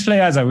 But in display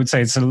ads, I would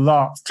say it's a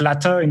lot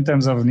flatter in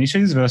terms of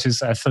niches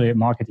versus affiliate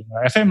marketing.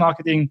 Affiliate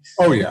marketing,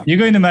 you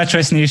go in the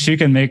mattress niche, you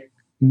can make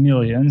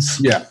millions.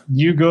 Yeah.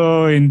 You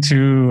go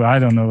into, I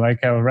don't know, like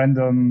a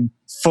random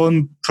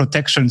phone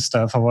protection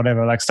stuff or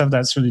whatever, like stuff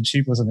that's really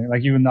cheap or something,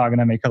 like you're not going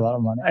to make a lot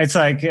of money. It's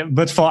like,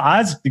 but for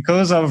ads,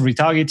 because of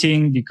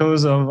retargeting,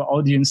 because of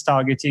audience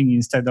targeting,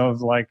 instead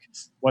of like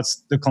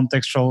what's the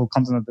contextual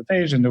content of the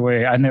page and the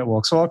way ad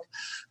networks work,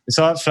 it's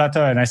a lot flatter.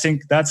 And I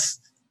think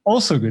that's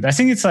also good. I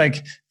think it's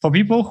like for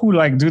people who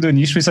like do the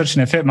niche research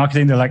in affiliate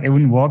marketing, they're like, it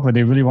wouldn't work, but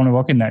they really want to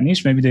work in that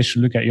niche. Maybe they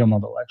should look at your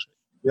model actually.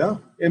 Yeah,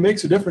 it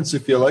makes a difference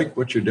if you like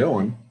what you're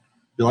doing.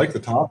 If you like the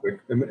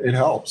topic, it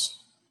helps.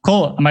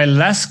 Cool. My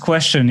last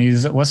question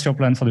is, what's your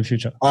plan for the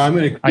future?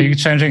 Are you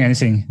changing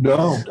anything?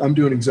 No, I'm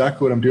doing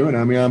exactly what I'm doing.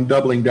 I mean, I'm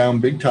doubling down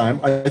big time.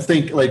 I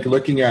think like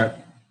looking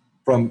at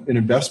from an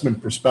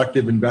investment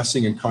perspective,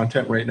 investing in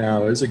content right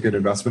now is a good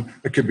investment.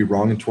 I could be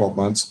wrong in 12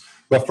 months.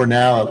 But for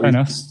now, at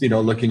least,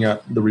 looking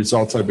at the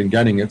results I've been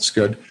getting, it's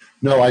good.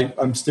 No,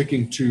 I'm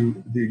sticking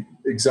to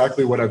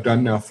exactly what I've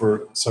done now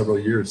for several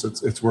years.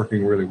 It's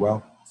working really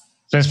well.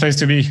 Best place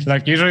to be.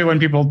 Like usually when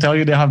people tell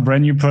you they have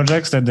brand new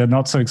projects that they're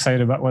not so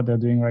excited about what they're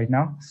doing right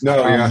now.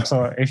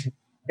 So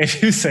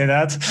if you say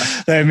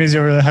that means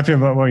you're really happy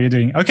about what you're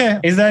doing.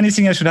 Okay. Is there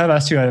anything I should have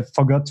asked you I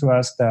forgot to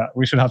ask that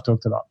we should have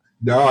talked about?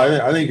 No,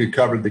 I think you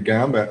covered the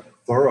gambit.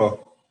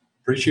 Thorough.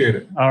 Appreciate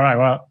it. All right.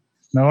 Well,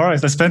 no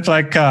worries. I spent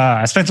like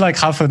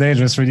half a day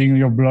just reading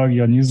your blog,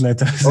 your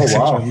newsletter. Oh,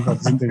 wow.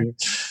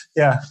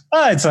 Yeah.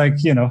 It's like,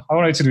 I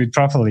wanted to do it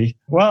properly.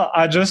 Well,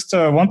 I just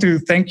want to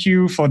thank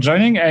you for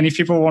joining. And if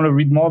people want to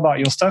read more about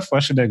your stuff,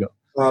 where should they go?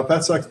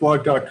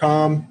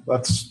 PetSexBlog.com.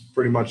 That's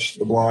pretty much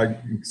the blog.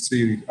 You can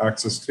see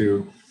access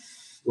to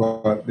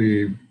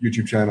the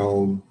YouTube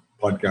channel,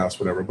 podcast,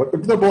 whatever. But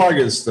the blog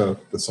is the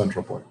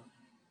central point.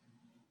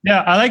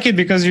 Yeah, I like it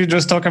because you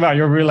just talk about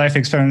your real life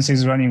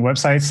experiences running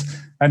websites,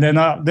 and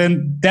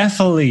then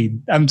definitely,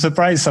 I'm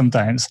surprised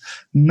sometimes,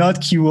 not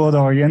keyword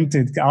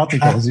oriented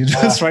articles. You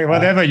just write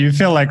whatever you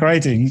feel like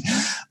writing.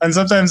 And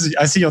sometimes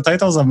I see your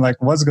titles, I'm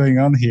like, what's going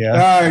on here?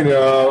 I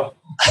know.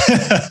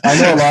 I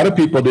know a lot of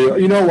people do.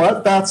 You know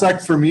what? That's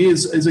like for me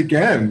is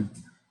again,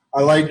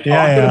 I like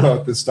talking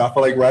about this stuff.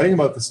 I like writing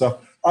about this stuff.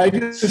 I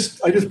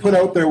just put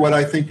out there what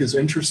I think is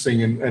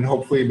interesting, and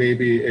hopefully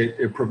maybe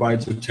it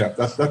provides a tip.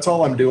 That's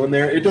all I'm doing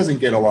there. It doesn't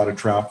get a lot of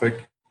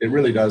traffic. It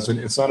really does. And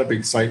it's not a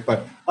big site,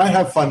 but I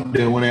have fun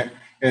doing it.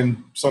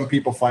 And some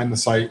people find the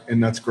site,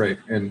 and that's great.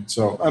 And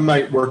so I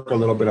might work a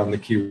little bit on the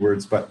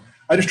keywords, but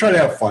I just try to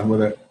have fun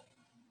with it.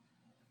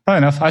 Fair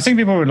enough. I think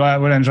people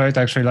will enjoy it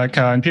actually. Like,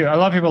 and a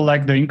lot of people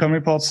like the income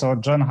report. So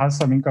John has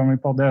some income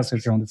report there. So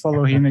if you want to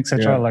follow him,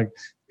 etc., like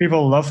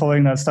people love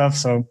following that stuff.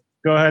 So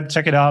go ahead,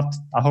 check it out.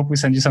 I hope we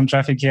send you some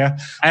traffic here.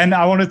 And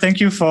I want to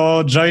thank you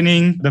for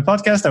joining the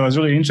podcast. That was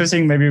really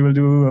interesting. Maybe we'll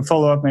do a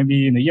follow-up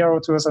maybe in a year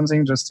or two or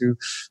something, just to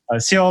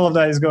see how all of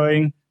that is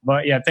going.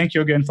 But yeah, thank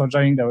you again for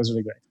joining. That was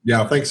really great.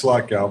 Yeah, thanks a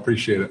lot, Gal.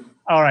 Appreciate it.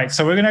 All right,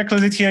 so we're going to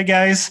close it here,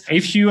 guys.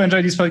 If you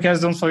enjoyed this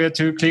podcast, don't forget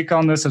to click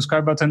on the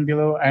subscribe button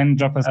below and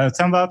drop us a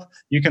thumb up.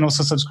 You can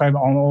also subscribe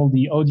on all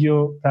the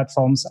audio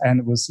platforms,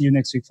 and we'll see you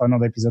next week for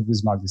another episode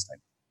with Mark this time.